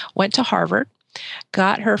Massachusetts, went to Harvard,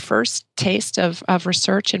 got her first taste of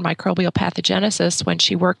research in microbial pathogenesis when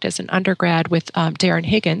she worked as an undergrad with Darren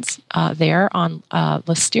Higgins there on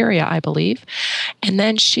Listeria, I believe. And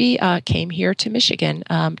then she came here to Michigan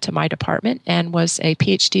to my department and was a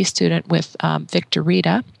PhD student with Victor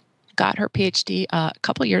Rita. Got her PhD a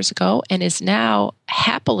couple years ago and is now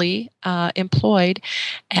happily employed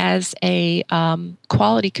as a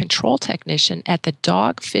quality control technician at the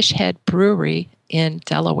Dogfish Head Brewery in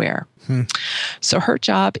Delaware. So her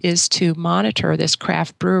job is to monitor this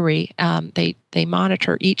craft brewery. They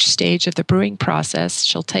monitor each stage of the brewing process.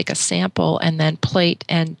 She'll take a sample and then plate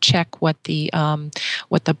and check what the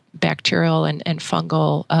bacterial and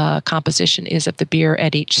fungal composition is of the beer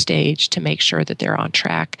at each stage to make sure that they're on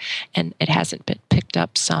track and it hasn't been picked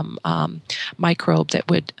up some microbe that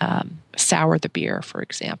would sour the beer, for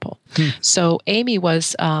example. So Amy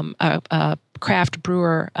was a craft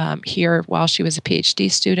brewer here while she was a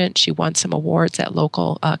PhD student. She won some awards at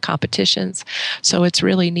local competitions. So it's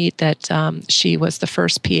really neat that she was the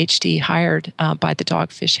first PhD hired by the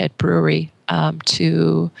Dogfish Head Brewery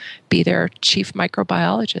to be their chief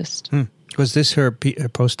microbiologist. Was this her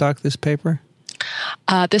postdoc, this paper?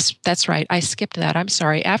 That's right. I skipped that. I'm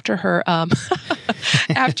sorry. After her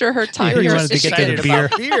after her time here at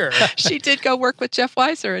Michigan, she did go work with Jeff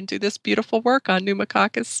Weiser and do this beautiful work on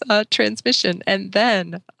pneumococcus transmission, and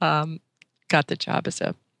then got the job as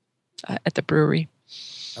at the brewery.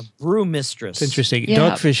 A brew mistress. It's interesting. Yeah.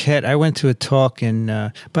 Dogfish Head. I went to a talk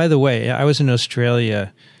in. By the way, I was in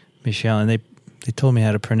Australia, Michele, and they told me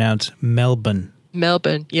how to pronounce Melbourne.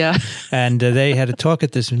 Melbourne, yeah. And they had a talk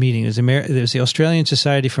at this meeting. It was the Australian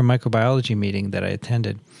Society for Microbiology meeting that I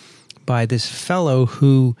attended by this fellow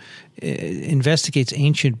who investigates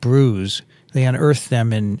ancient brews. They unearth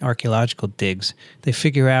them in archaeological digs. They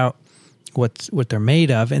figure out what they're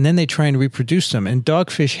made of, and then they try and reproduce them. And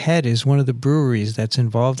Dogfish Head is one of the breweries that's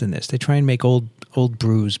involved in this. They try and make old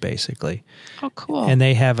brews, basically. Oh, cool. And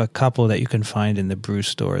they have a couple that you can find in the brew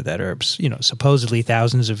store that are, supposedly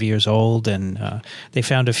thousands of years old. And they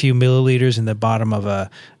found a few milliliters in the bottom of a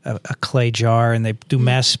clay jar, and they do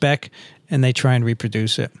mass spec, and they try and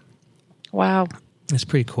reproduce it. Wow. It's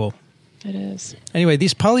pretty cool. It is. Anyway,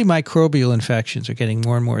 these polymicrobial infections are getting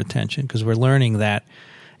more and more attention because we're learning that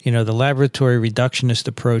the laboratory reductionist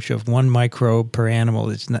approach of one microbe per animal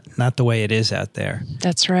is not the way it is out there.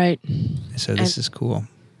 That's right. So this is cool.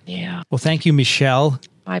 Yeah. Well, thank you, Michele.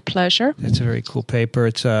 My pleasure. It's a very cool paper.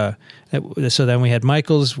 It's so then we had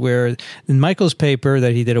Michael's, where in Michael's paper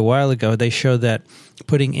that he did a while ago, they showed that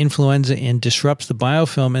putting influenza in disrupts the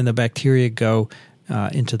biofilm and the bacteria go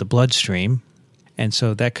into the bloodstream. And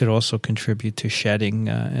so that could also contribute to shedding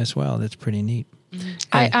as well. That's pretty neat.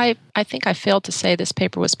 I think I failed to say this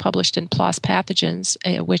paper was published in PLOS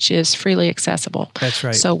Pathogens, which is freely accessible. That's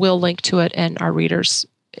right. So we'll link to it, and our readers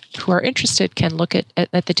who are interested can look at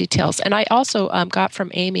the details. And I also got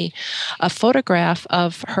from Amy a photograph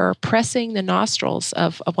of her pressing the nostrils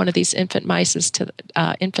of one of these infant mice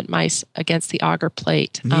against the agar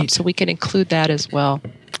plate. So we can include that as well.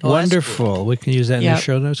 Wonderful. Cool. We can use that in the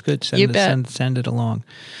show notes. Good. Send it along.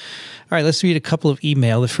 All right, let's read a couple of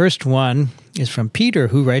email. The first one is from Peter,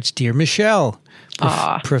 who writes, Dear Michele,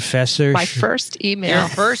 Professor... My first email. Your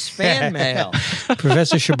first fan mail.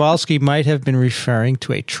 Professor Shabalsky might have been referring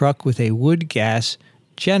to a truck with a wood gas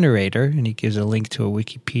generator, and he gives a link to a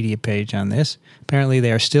Wikipedia page on this. Apparently,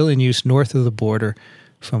 they are still in use north of the border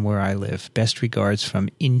from where I live. Best regards from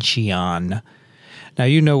Incheon. Now,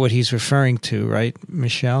 you know what he's referring to, right,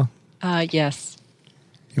 Michele? Yes.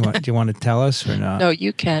 Do you want to tell us or not? No,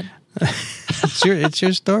 you can. It's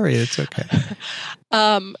your story. It's okay.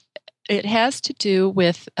 It has to do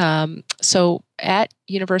with, so at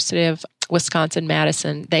University of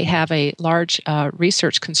Wisconsin-Madison, they have a large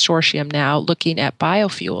research consortium now looking at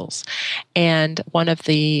biofuels. And one of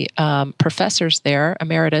the professors there,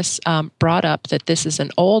 emeritus, brought up that this is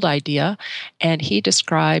an old idea, and he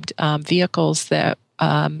described vehicles that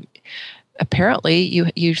apparently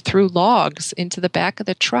you threw logs into the back of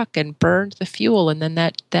the truck and burned the fuel, and then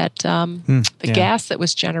the gas that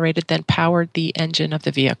was generated then powered the engine of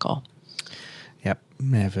the vehicle. Yep.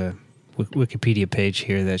 I have a Wikipedia page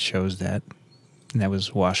here that shows that. And that was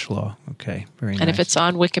Washlaw. Okay, very nice. And if it's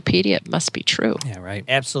on Wikipedia, it must be true. Yeah, right.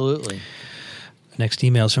 Absolutely. Next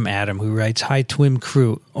email is from Adam, who writes, Hi, TWiM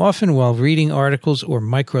crew. Often while reading articles or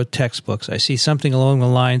micro textbooks, I see something along the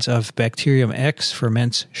lines of bacterium X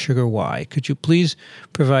ferments sugar Y. Could you please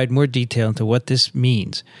provide more detail into what this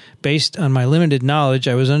means? Based on my limited knowledge,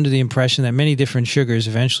 I was under the impression that many different sugars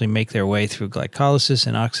eventually make their way through glycolysis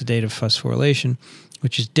and oxidative phosphorylation,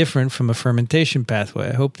 which is different from a fermentation pathway.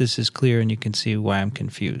 I hope this is clear and you can see why I'm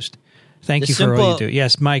confused. Thank you for all you do.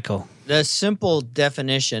 Yes, Michael. The simple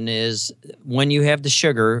definition is when you have the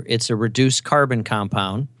sugar, it's a reduced carbon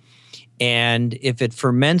compound. And if it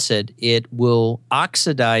ferments it, it will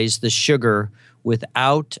oxidize the sugar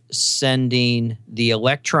without sending the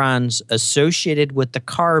electrons associated with the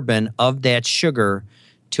carbon of that sugar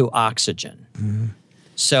to oxygen. Mm-hmm.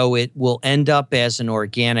 So it will end up as an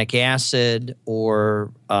organic acid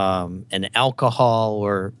or an alcohol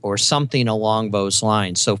or something along those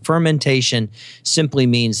lines. So fermentation simply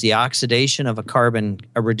means the oxidation of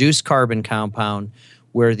a reduced carbon compound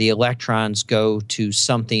where the electrons go to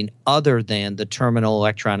something other than the terminal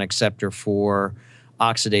electron acceptor for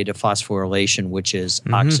oxidative phosphorylation, which is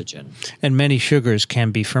oxygen. And many sugars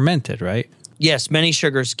can be fermented, right? Yes, many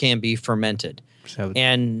sugars can be fermented. So,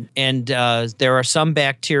 and there are some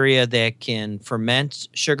bacteria that can ferment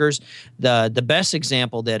sugars. The best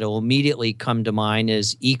example that will immediately come to mind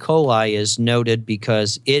is E. coli is noted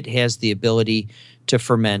because it has the ability to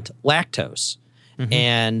ferment lactose. Mm-hmm.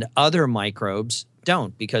 And other microbes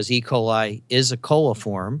don't, because E. coli is a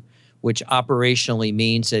coliform, which operationally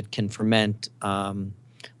means it can ferment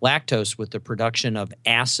lactose with the production of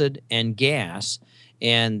acid and gas.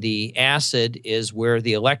 And the acid is where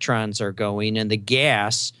the electrons are going, and the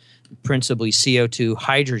gas, principally CO2,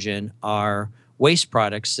 hydrogen, are waste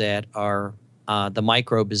products that are the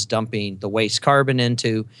microbe is dumping the waste carbon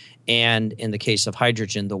into, and in the case of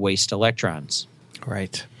hydrogen, the waste electrons.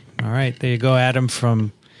 Right. All right. There you go, Adam,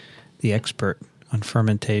 from the expert on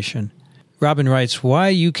fermentation. Robin writes,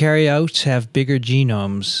 why eukaryotes have bigger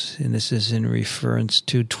genomes? And this is in reference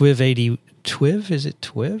to TWiV. Is it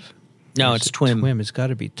TWiV? No, it's TWiM. TWiM. It's got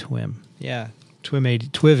to be TWiM. Yeah.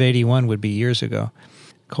 TWiV 81 would be years ago.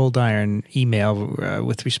 Cold Iron email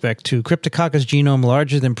with respect to Streptococcus genome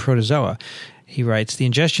larger than protozoa. He writes, the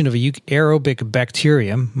ingestion of a aerobic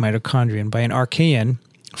bacterium, mitochondrion, by an archaean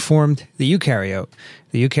formed the eukaryote.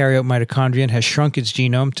 The eukaryote mitochondrion has shrunk its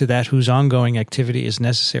genome to that whose ongoing activity is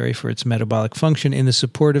necessary for its metabolic function in the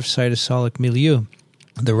supportive cytosolic milieu.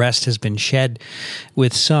 The rest has been shed,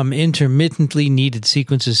 with some intermittently needed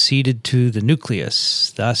sequences seeded to the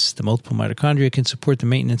nucleus. Thus, the multiple mitochondria can support the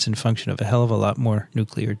maintenance and function of a hell of a lot more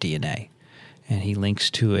nuclear DNA. And he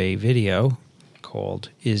links to a video called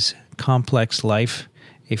Is Complex Life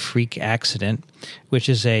a Freak Accident?, which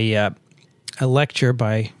is a lecture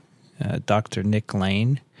by Dr. Nick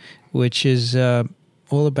Lane, which is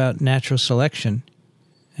all about natural selection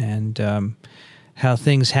and how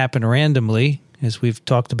things happen randomly, as we've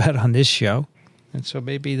talked about on this show. And so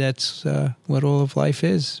maybe that's what all of life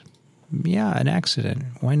is. Yeah, an accident.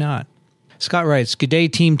 Why not? Scott writes, good day,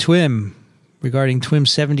 Team TWiM. regarding TWiM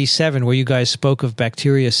 77, where you guys spoke of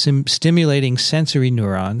bacteria stimulating sensory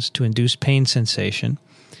neurons to induce pain sensation,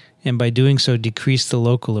 and by doing so decrease the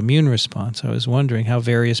local immune response. I was wondering how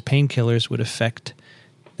various painkillers would affect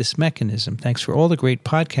this mechanism. Thanks for all the great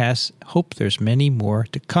podcasts. Hope there's many more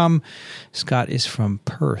to come. Scott is from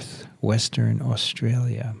Perth, Western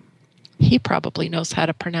Australia. He probably knows how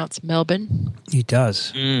to pronounce Melbourne. He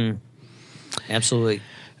does. Absolutely.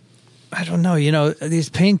 I don't know. These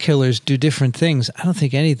painkillers do different things. I don't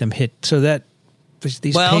think any of them hit. So that these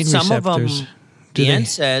pain receptors. Some of them, the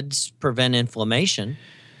NSAIDs prevent inflammation.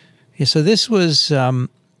 Yeah. So this was the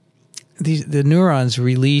neurons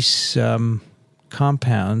release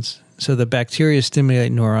compounds. So the bacteria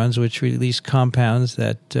stimulate neurons, which release compounds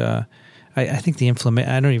that I think the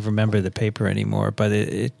inflammation. I don't even remember the paper anymore, but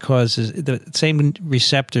it causes the same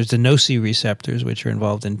receptors, the nociceptors, which are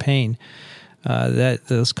involved in pain. That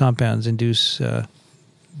those compounds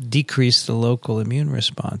decrease the local immune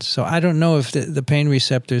response. So I don't know if the pain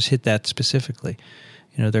receptors hit that specifically.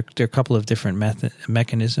 There are a couple of different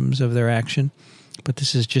mechanisms of their action, but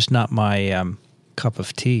this is just not my cup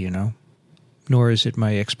of tea, nor is it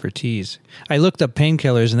my expertise. I looked up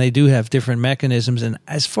painkillers, and they do have different mechanisms, and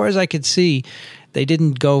as far as I could see, they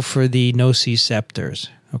didn't go for the nociceptors.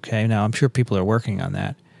 Okay, now I'm sure people are working on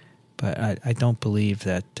that, but I don't believe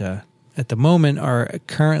that at the moment our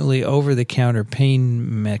currently over-the-counter pain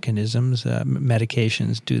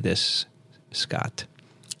medications do this, Scott.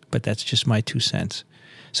 But that's just my 2 cents.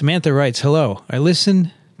 Samantha writes, "Hello, I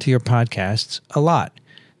listen to your podcasts a lot.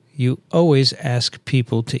 You always ask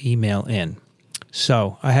people to email in.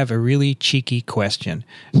 So I have a really cheeky question.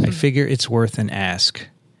 I figure it's worth an ask.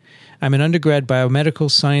 I'm an undergrad biomedical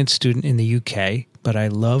science student in the UK, but I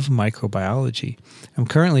love microbiology. I'm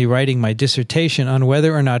currently writing my dissertation on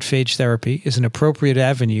whether or not phage therapy is an appropriate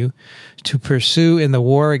avenue to pursue in the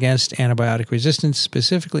war against antibiotic resistance,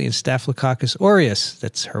 specifically in Staphylococcus aureus."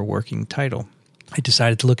 That's her working title. "I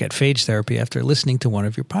decided to look at phage therapy after listening to one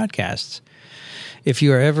of your podcasts. If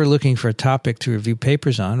you are ever looking for a topic to review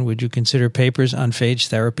papers on, would you consider papers on phage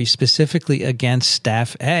therapy specifically against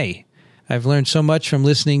Staph A? I've learned so much from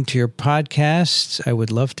listening to your podcasts. I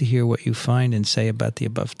would love to hear what you find and say about the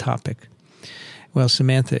above topic." Well,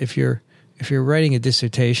 Samantha, if you're writing a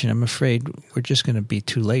dissertation, I'm afraid we're just going to be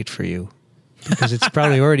too late for you, because it's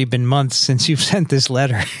probably already been months since you've sent this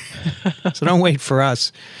letter. So don't wait for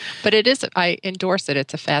us. But I endorse it.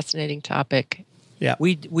 It's a fascinating topic. Yeah,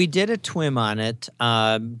 we did a TWiM on it.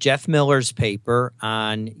 Jeff Miller's paper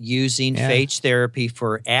on using phage therapy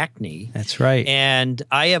for acne. That's right. And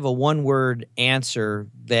I have a one-word answer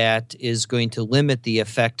that is going to limit the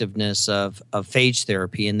effectiveness of phage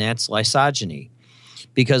therapy, and that's lysogeny,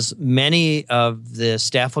 because many of the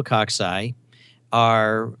staphylococci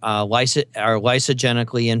are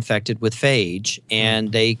lysogenically infected with phage,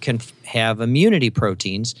 and they can have immunity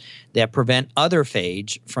proteins that prevent other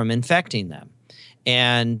phage from infecting them.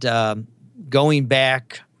 And going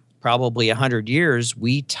back probably 100 years,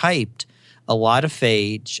 we typed a lot of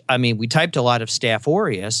phage. We typed a lot of Staph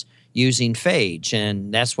aureus using phage,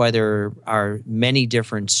 and that's why there are many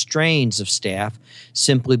different strains of staph,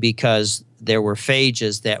 simply because there were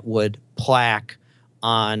phages that would plaque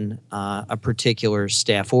on a particular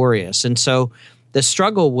Staph aureus. And so the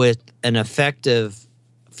struggle with an effective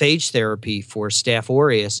phage therapy for Staph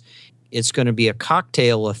aureus, it's going to be a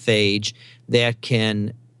cocktail of phage that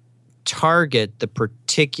can target the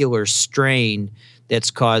particular strain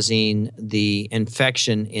that's causing the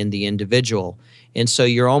infection in the individual. And so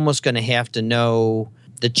you're almost going to have to know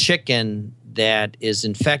the chicken that is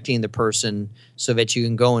infecting the person so that you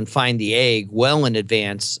can go and find the egg well in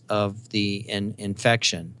advance of the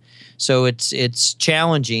infection. So it's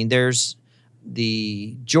challenging. There's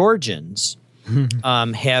the Georgians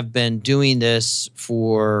have been doing this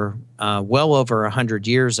for well over 100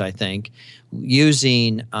 years, I think,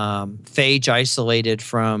 using phage isolated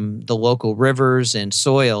from the local rivers and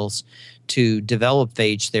soils to develop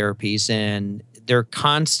phage therapies, and they're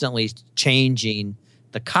constantly changing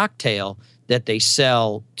the cocktail that they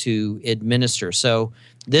sell to administer. So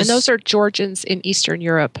this, and those are Georgians in Eastern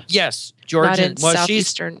Europe. Yes, Georgian. Not in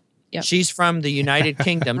Southeastern. She's from the United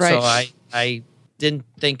Kingdom, right. So I didn't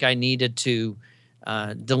think I needed to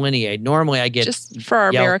delineate. Normally I get just for our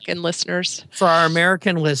American listeners. For our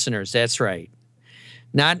American listeners, that's right.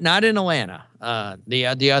 Not in Atlanta,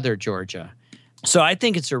 the other Georgia. So I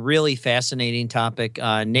think it's a really fascinating topic.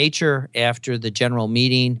 Nature, after the general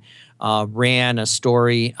meeting, ran a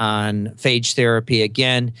story on phage therapy.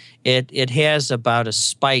 Again, it has about a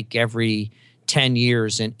spike every 10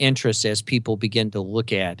 years in interest as people begin to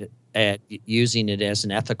look at using it as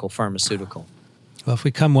an ethical pharmaceutical. Well, if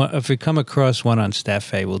we come across one on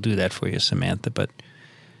Staff A, we'll do that for you, Samantha. But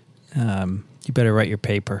you better write your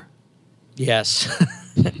paper. Yes.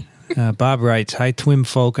 Bob writes, "Hi, TWiM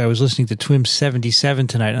folk. I was listening to TWiM 77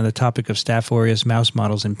 tonight on the topic of Staph aureus mouse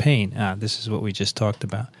models in pain." This is what we just talked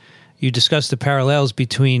about. You discussed the parallels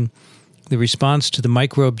between the response to the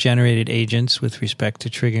microbe-generated agents with respect to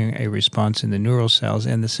triggering a response in the neural cells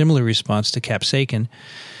and the similar response to capsaicin,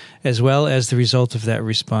 as well as the result of that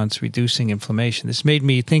response reducing inflammation. This made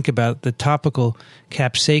me think about the topical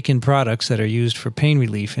capsaicin products that are used for pain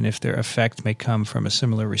relief and if their effect may come from a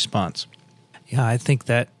similar response. Yeah, I think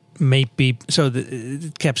that may be so.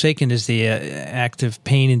 The capsaicin is the active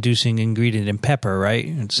pain-inducing ingredient in pepper, right?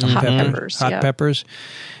 And some hot peppers,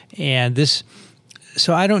 and this.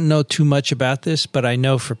 So I don't know too much about this, but I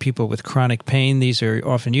know for people with chronic pain, these are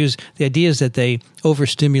often used. The idea is that they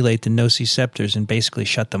overstimulate the nociceptors and basically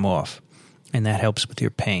shut them off, and that helps with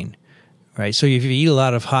your pain, right? So if you eat a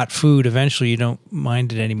lot of hot food, eventually you don't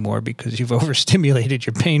mind it anymore because you've overstimulated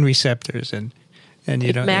your pain receptors and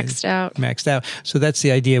you don't maxed out. So that's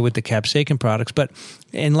the idea with the capsaicin products. But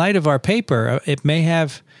in light of our paper, it may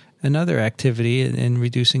have another activity in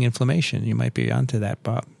reducing inflammation. You might be onto that,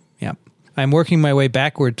 Bob. Yeah. I'm working my way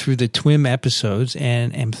backward through the TWiM episodes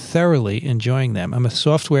and am thoroughly enjoying them. I'm a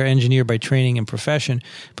software engineer by training and profession,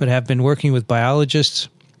 but have been working with biologists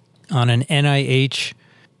on an NIH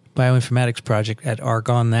bioinformatics project at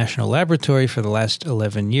Argonne National Laboratory for the last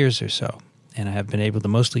 11 years or so. And I have been able to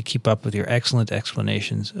mostly keep up with your excellent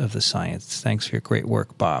explanations of the science. Thanks for your great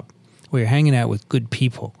work, Bob. We're hanging out with good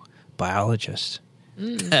people, biologists.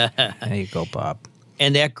 There you go, Bob.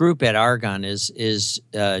 And that group at Argonne is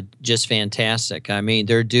just fantastic. I mean,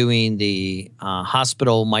 they're doing the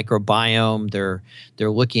hospital microbiome. They're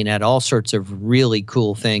looking at all sorts of really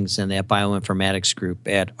cool things in that bioinformatics group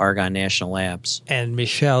at Argonne National Labs. And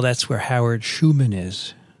Michele, that's where Howard Schumann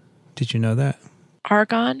is. Did you know that?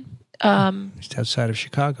 Argonne? Just outside of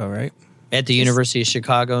Chicago, right? At the University of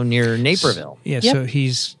Chicago near Naperville. Yeah, yep. So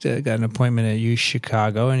he's got an appointment at U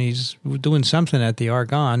Chicago, and he's doing something at the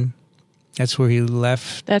Argonne. That's where he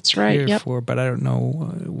left. That's right. Here for, but I don't know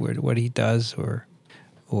what he does or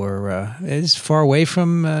is far away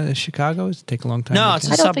from Chicago. Does it take a long time? No, it's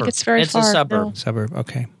a suburb. I don't think it's very far. It's a suburb. No. Suburb.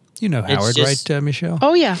 Okay, you know Howard, right, Michele?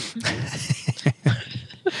 Oh yeah.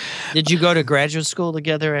 Did you go to graduate school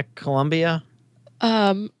together at Columbia?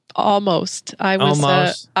 Almost. I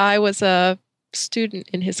was a student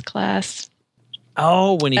in his class.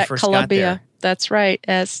 Oh, when he at first Columbia. got there. That's right.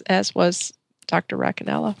 As was Dr.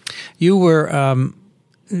 Racaniello. You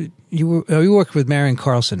worked with Marion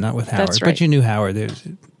Carlson, not with Howard. That's right. But you knew Howard. There's,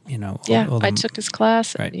 I took his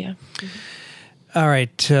class. Right. Yeah. All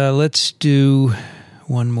right. Let's do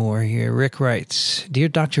one more here. Rick writes, "Dear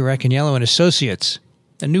Dr. Racaniello and Associates,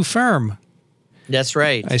 a new firm. That's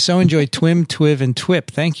right. I so enjoy TWiM, TWiV, and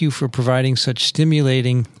TWIP. Thank you for providing such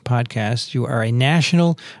stimulating podcasts. You are a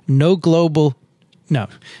national,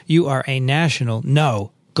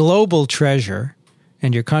 global treasure,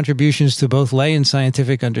 and your contributions to both lay and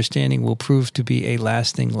scientific understanding will prove to be a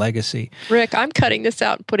lasting legacy." Rick, I'm cutting this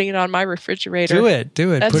out and putting it on my refrigerator. Do it.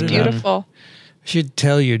 That's Put it beautiful. on. You should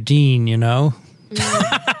tell your dean,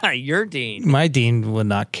 Your dean. My dean will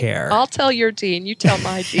not care. I'll tell your dean. You tell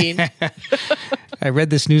my dean. I read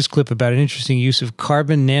this news clip about an interesting use of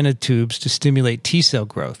carbon nanotubes to stimulate T-cell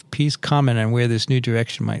growth. Please comment on where this new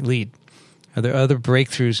direction might lead. Are there other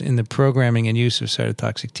breakthroughs in the programming and use of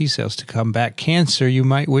cytotoxic T-cells to combat cancer you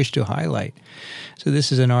might wish to highlight? So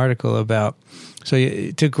this is an article about,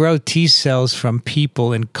 to grow T-cells from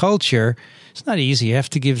people in culture, it's not easy. You have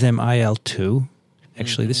to give them IL-2.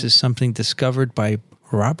 Actually, this is something discovered by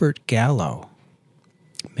Robert Gallo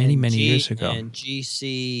many years ago. And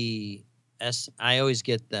GCS, I always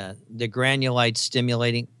get the granulite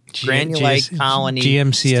stimulating, granulite colony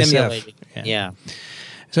GMCSF. stimulating. Yeah.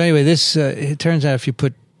 So anyway, this it turns out if you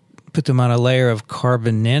put them on a layer of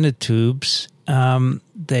carbon nanotubes,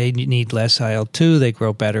 they need less IL-2. They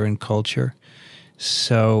grow better in culture.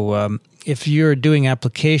 So if you're doing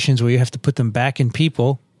applications where you have to put them back in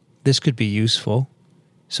people, this could be useful.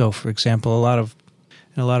 So, for example,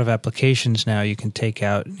 in a lot of applications now, you can take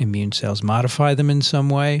out immune cells, modify them in some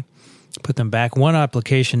way, put them back. One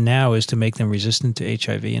application now is to make them resistant to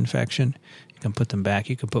HIV infection. You can put them back.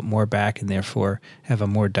 You can put more back and therefore have a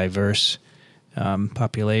more diverse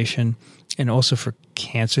population. And also for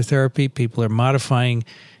cancer therapy, people are modifying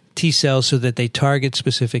T cells so that they target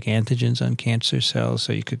specific antigens on cancer cells,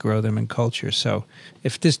 so you could grow them in culture. So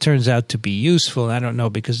if this turns out to be useful, I don't know,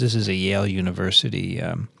 because this is a Yale University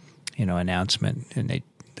announcement, and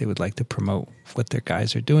they would like to promote what their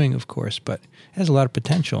guys are doing, of course, but it has a lot of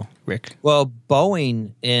potential, Rick. Well,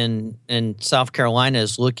 Boeing in South Carolina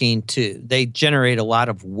is looking to, they generate a lot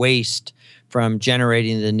of waste from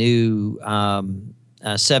generating the new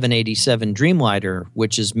 787 Dreamliner,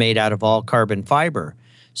 which is made out of all carbon fiber.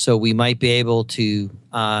 So we might be able to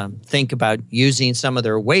think about using some of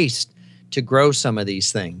their waste to grow some of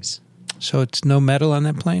these things. So it's no metal on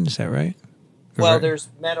that plane, is that right? Well, there's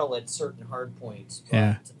metal at certain hard points,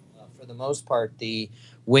 but for the most part, the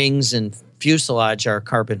wings and fuselage are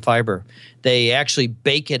carbon fiber. They actually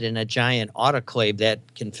bake it in a giant autoclave that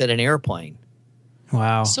can fit an airplane.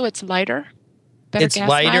 Wow. So it's lighter? Better It's gas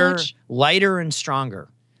mileage? lighter and stronger.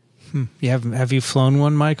 Have you flown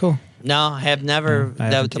one, Michael? No, I have never.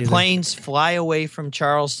 No, The planes fly away from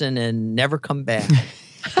Charleston and never come back.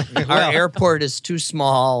 Well, Our airport is too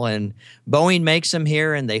small, and Boeing makes them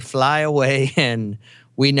here, and they fly away, and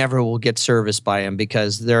we never will get serviced by them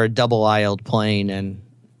because they're a double-aisled plane.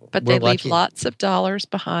 But we're they leave lucky. lots of dollars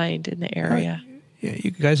behind in the area. Yeah,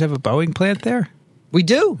 you guys have a Boeing plant there? We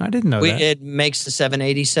do. I didn't know that. It makes the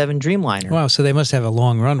 787 Dreamliner. Wow, so they must have a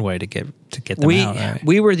long runway to get them out, right?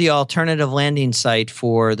 We were the alternative landing site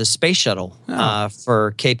for the space shuttle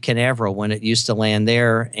for Cape Canaveral when it used to land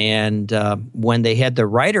there. And when they had the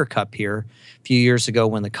Ryder Cup here a few years ago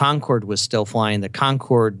when the Concorde was still flying, the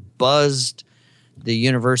Concorde buzzed the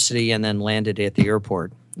university and then landed at the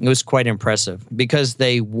airport. It was quite impressive because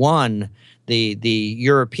they won, the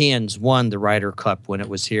Europeans won the Ryder Cup when it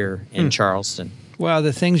was here in Charleston. Wow,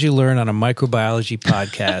 the things you learn on a microbiology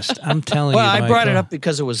podcast. I'm telling you, Well, I brought it Michael. up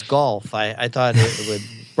because it was golf. I thought it would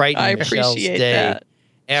brighten I Michelle's appreciate day that.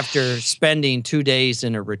 after spending 2 days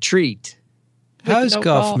in a retreat. How's no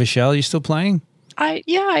golf, golf. Michele? You still playing? I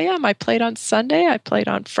am. I played on Sunday. I played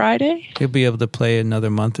on Friday. You'll be able to play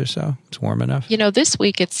another month or so. It's warm enough. You know, this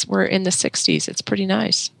week we're in the 60s. It's pretty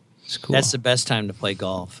nice. It's cool. That's the best time to play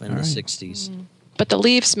golf in All the right. 60s. But the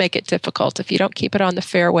leaves make it difficult. If you don't keep it on the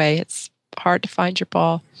fairway, it's hard to find your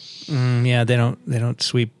ball. Yeah, they don't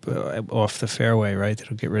sweep off the fairway, right? They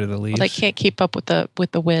don't get rid of the leaves. Well, they can't keep up with the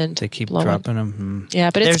wind. They keep blowing. dropping them. Yeah,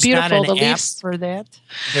 but it's There's beautiful. not an The app leaves for that?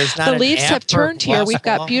 There's not the an leaves app have for turned here. We've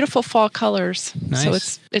got golf? beautiful fall colors. Nice. So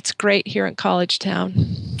it's great here in College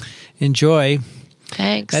Town. Enjoy.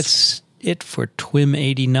 Thanks. That's it for TWiM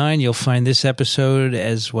 89. You'll find this episode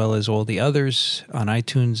as well as all the others on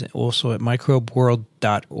iTunes, also at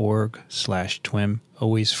microbeworld.org/TWiM.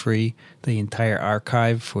 Always free, the entire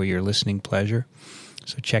archive for your listening pleasure.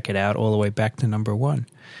 So check it out all the way back to number 1.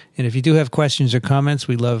 And if you do have questions or comments,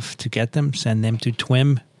 we love to get them. Send them to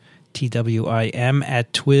TWiM, TWiM,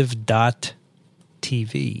 at twiv.tv.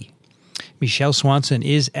 Michele Swanson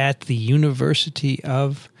is at the University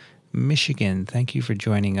of Michigan. Thank you for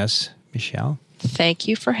joining us, Michele, Thank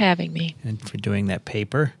you for having me. and for doing that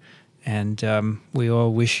paper. And we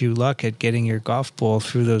all wish you luck at getting your golf ball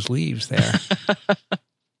through those leaves there.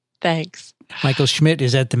 Thanks. Michael Schmidt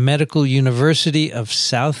is at the Medical University of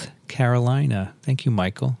South Carolina. Thank you,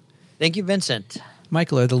 Michael. Thank you, Vincent.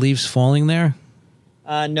 Michael, are the leaves falling there?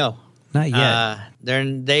 No. Not yet.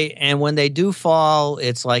 And when they do fall,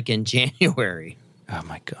 it's like in January. Oh,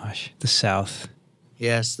 my gosh. The South.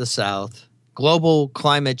 Yes, the South. Global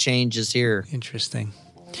climate change is here. Interesting.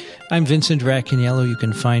 I'm Vincent Racaniello. You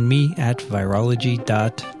can find me at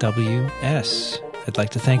virology.ws. I'd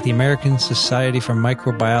like to thank the American Society for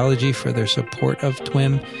Microbiology for their support of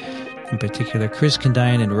TWiM, in particular Chris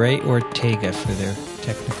Condian and Ray Ortega for their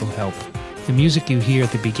technical help. The music you hear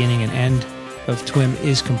at the beginning and end of TWiM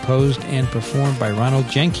is composed and performed by Ronald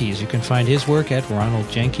Jenkins. You can find his work at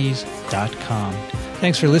ronaldjenkins.com.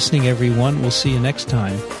 Thanks for listening, everyone. We'll see you next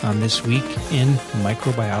time on This Week in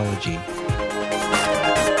Microbiology.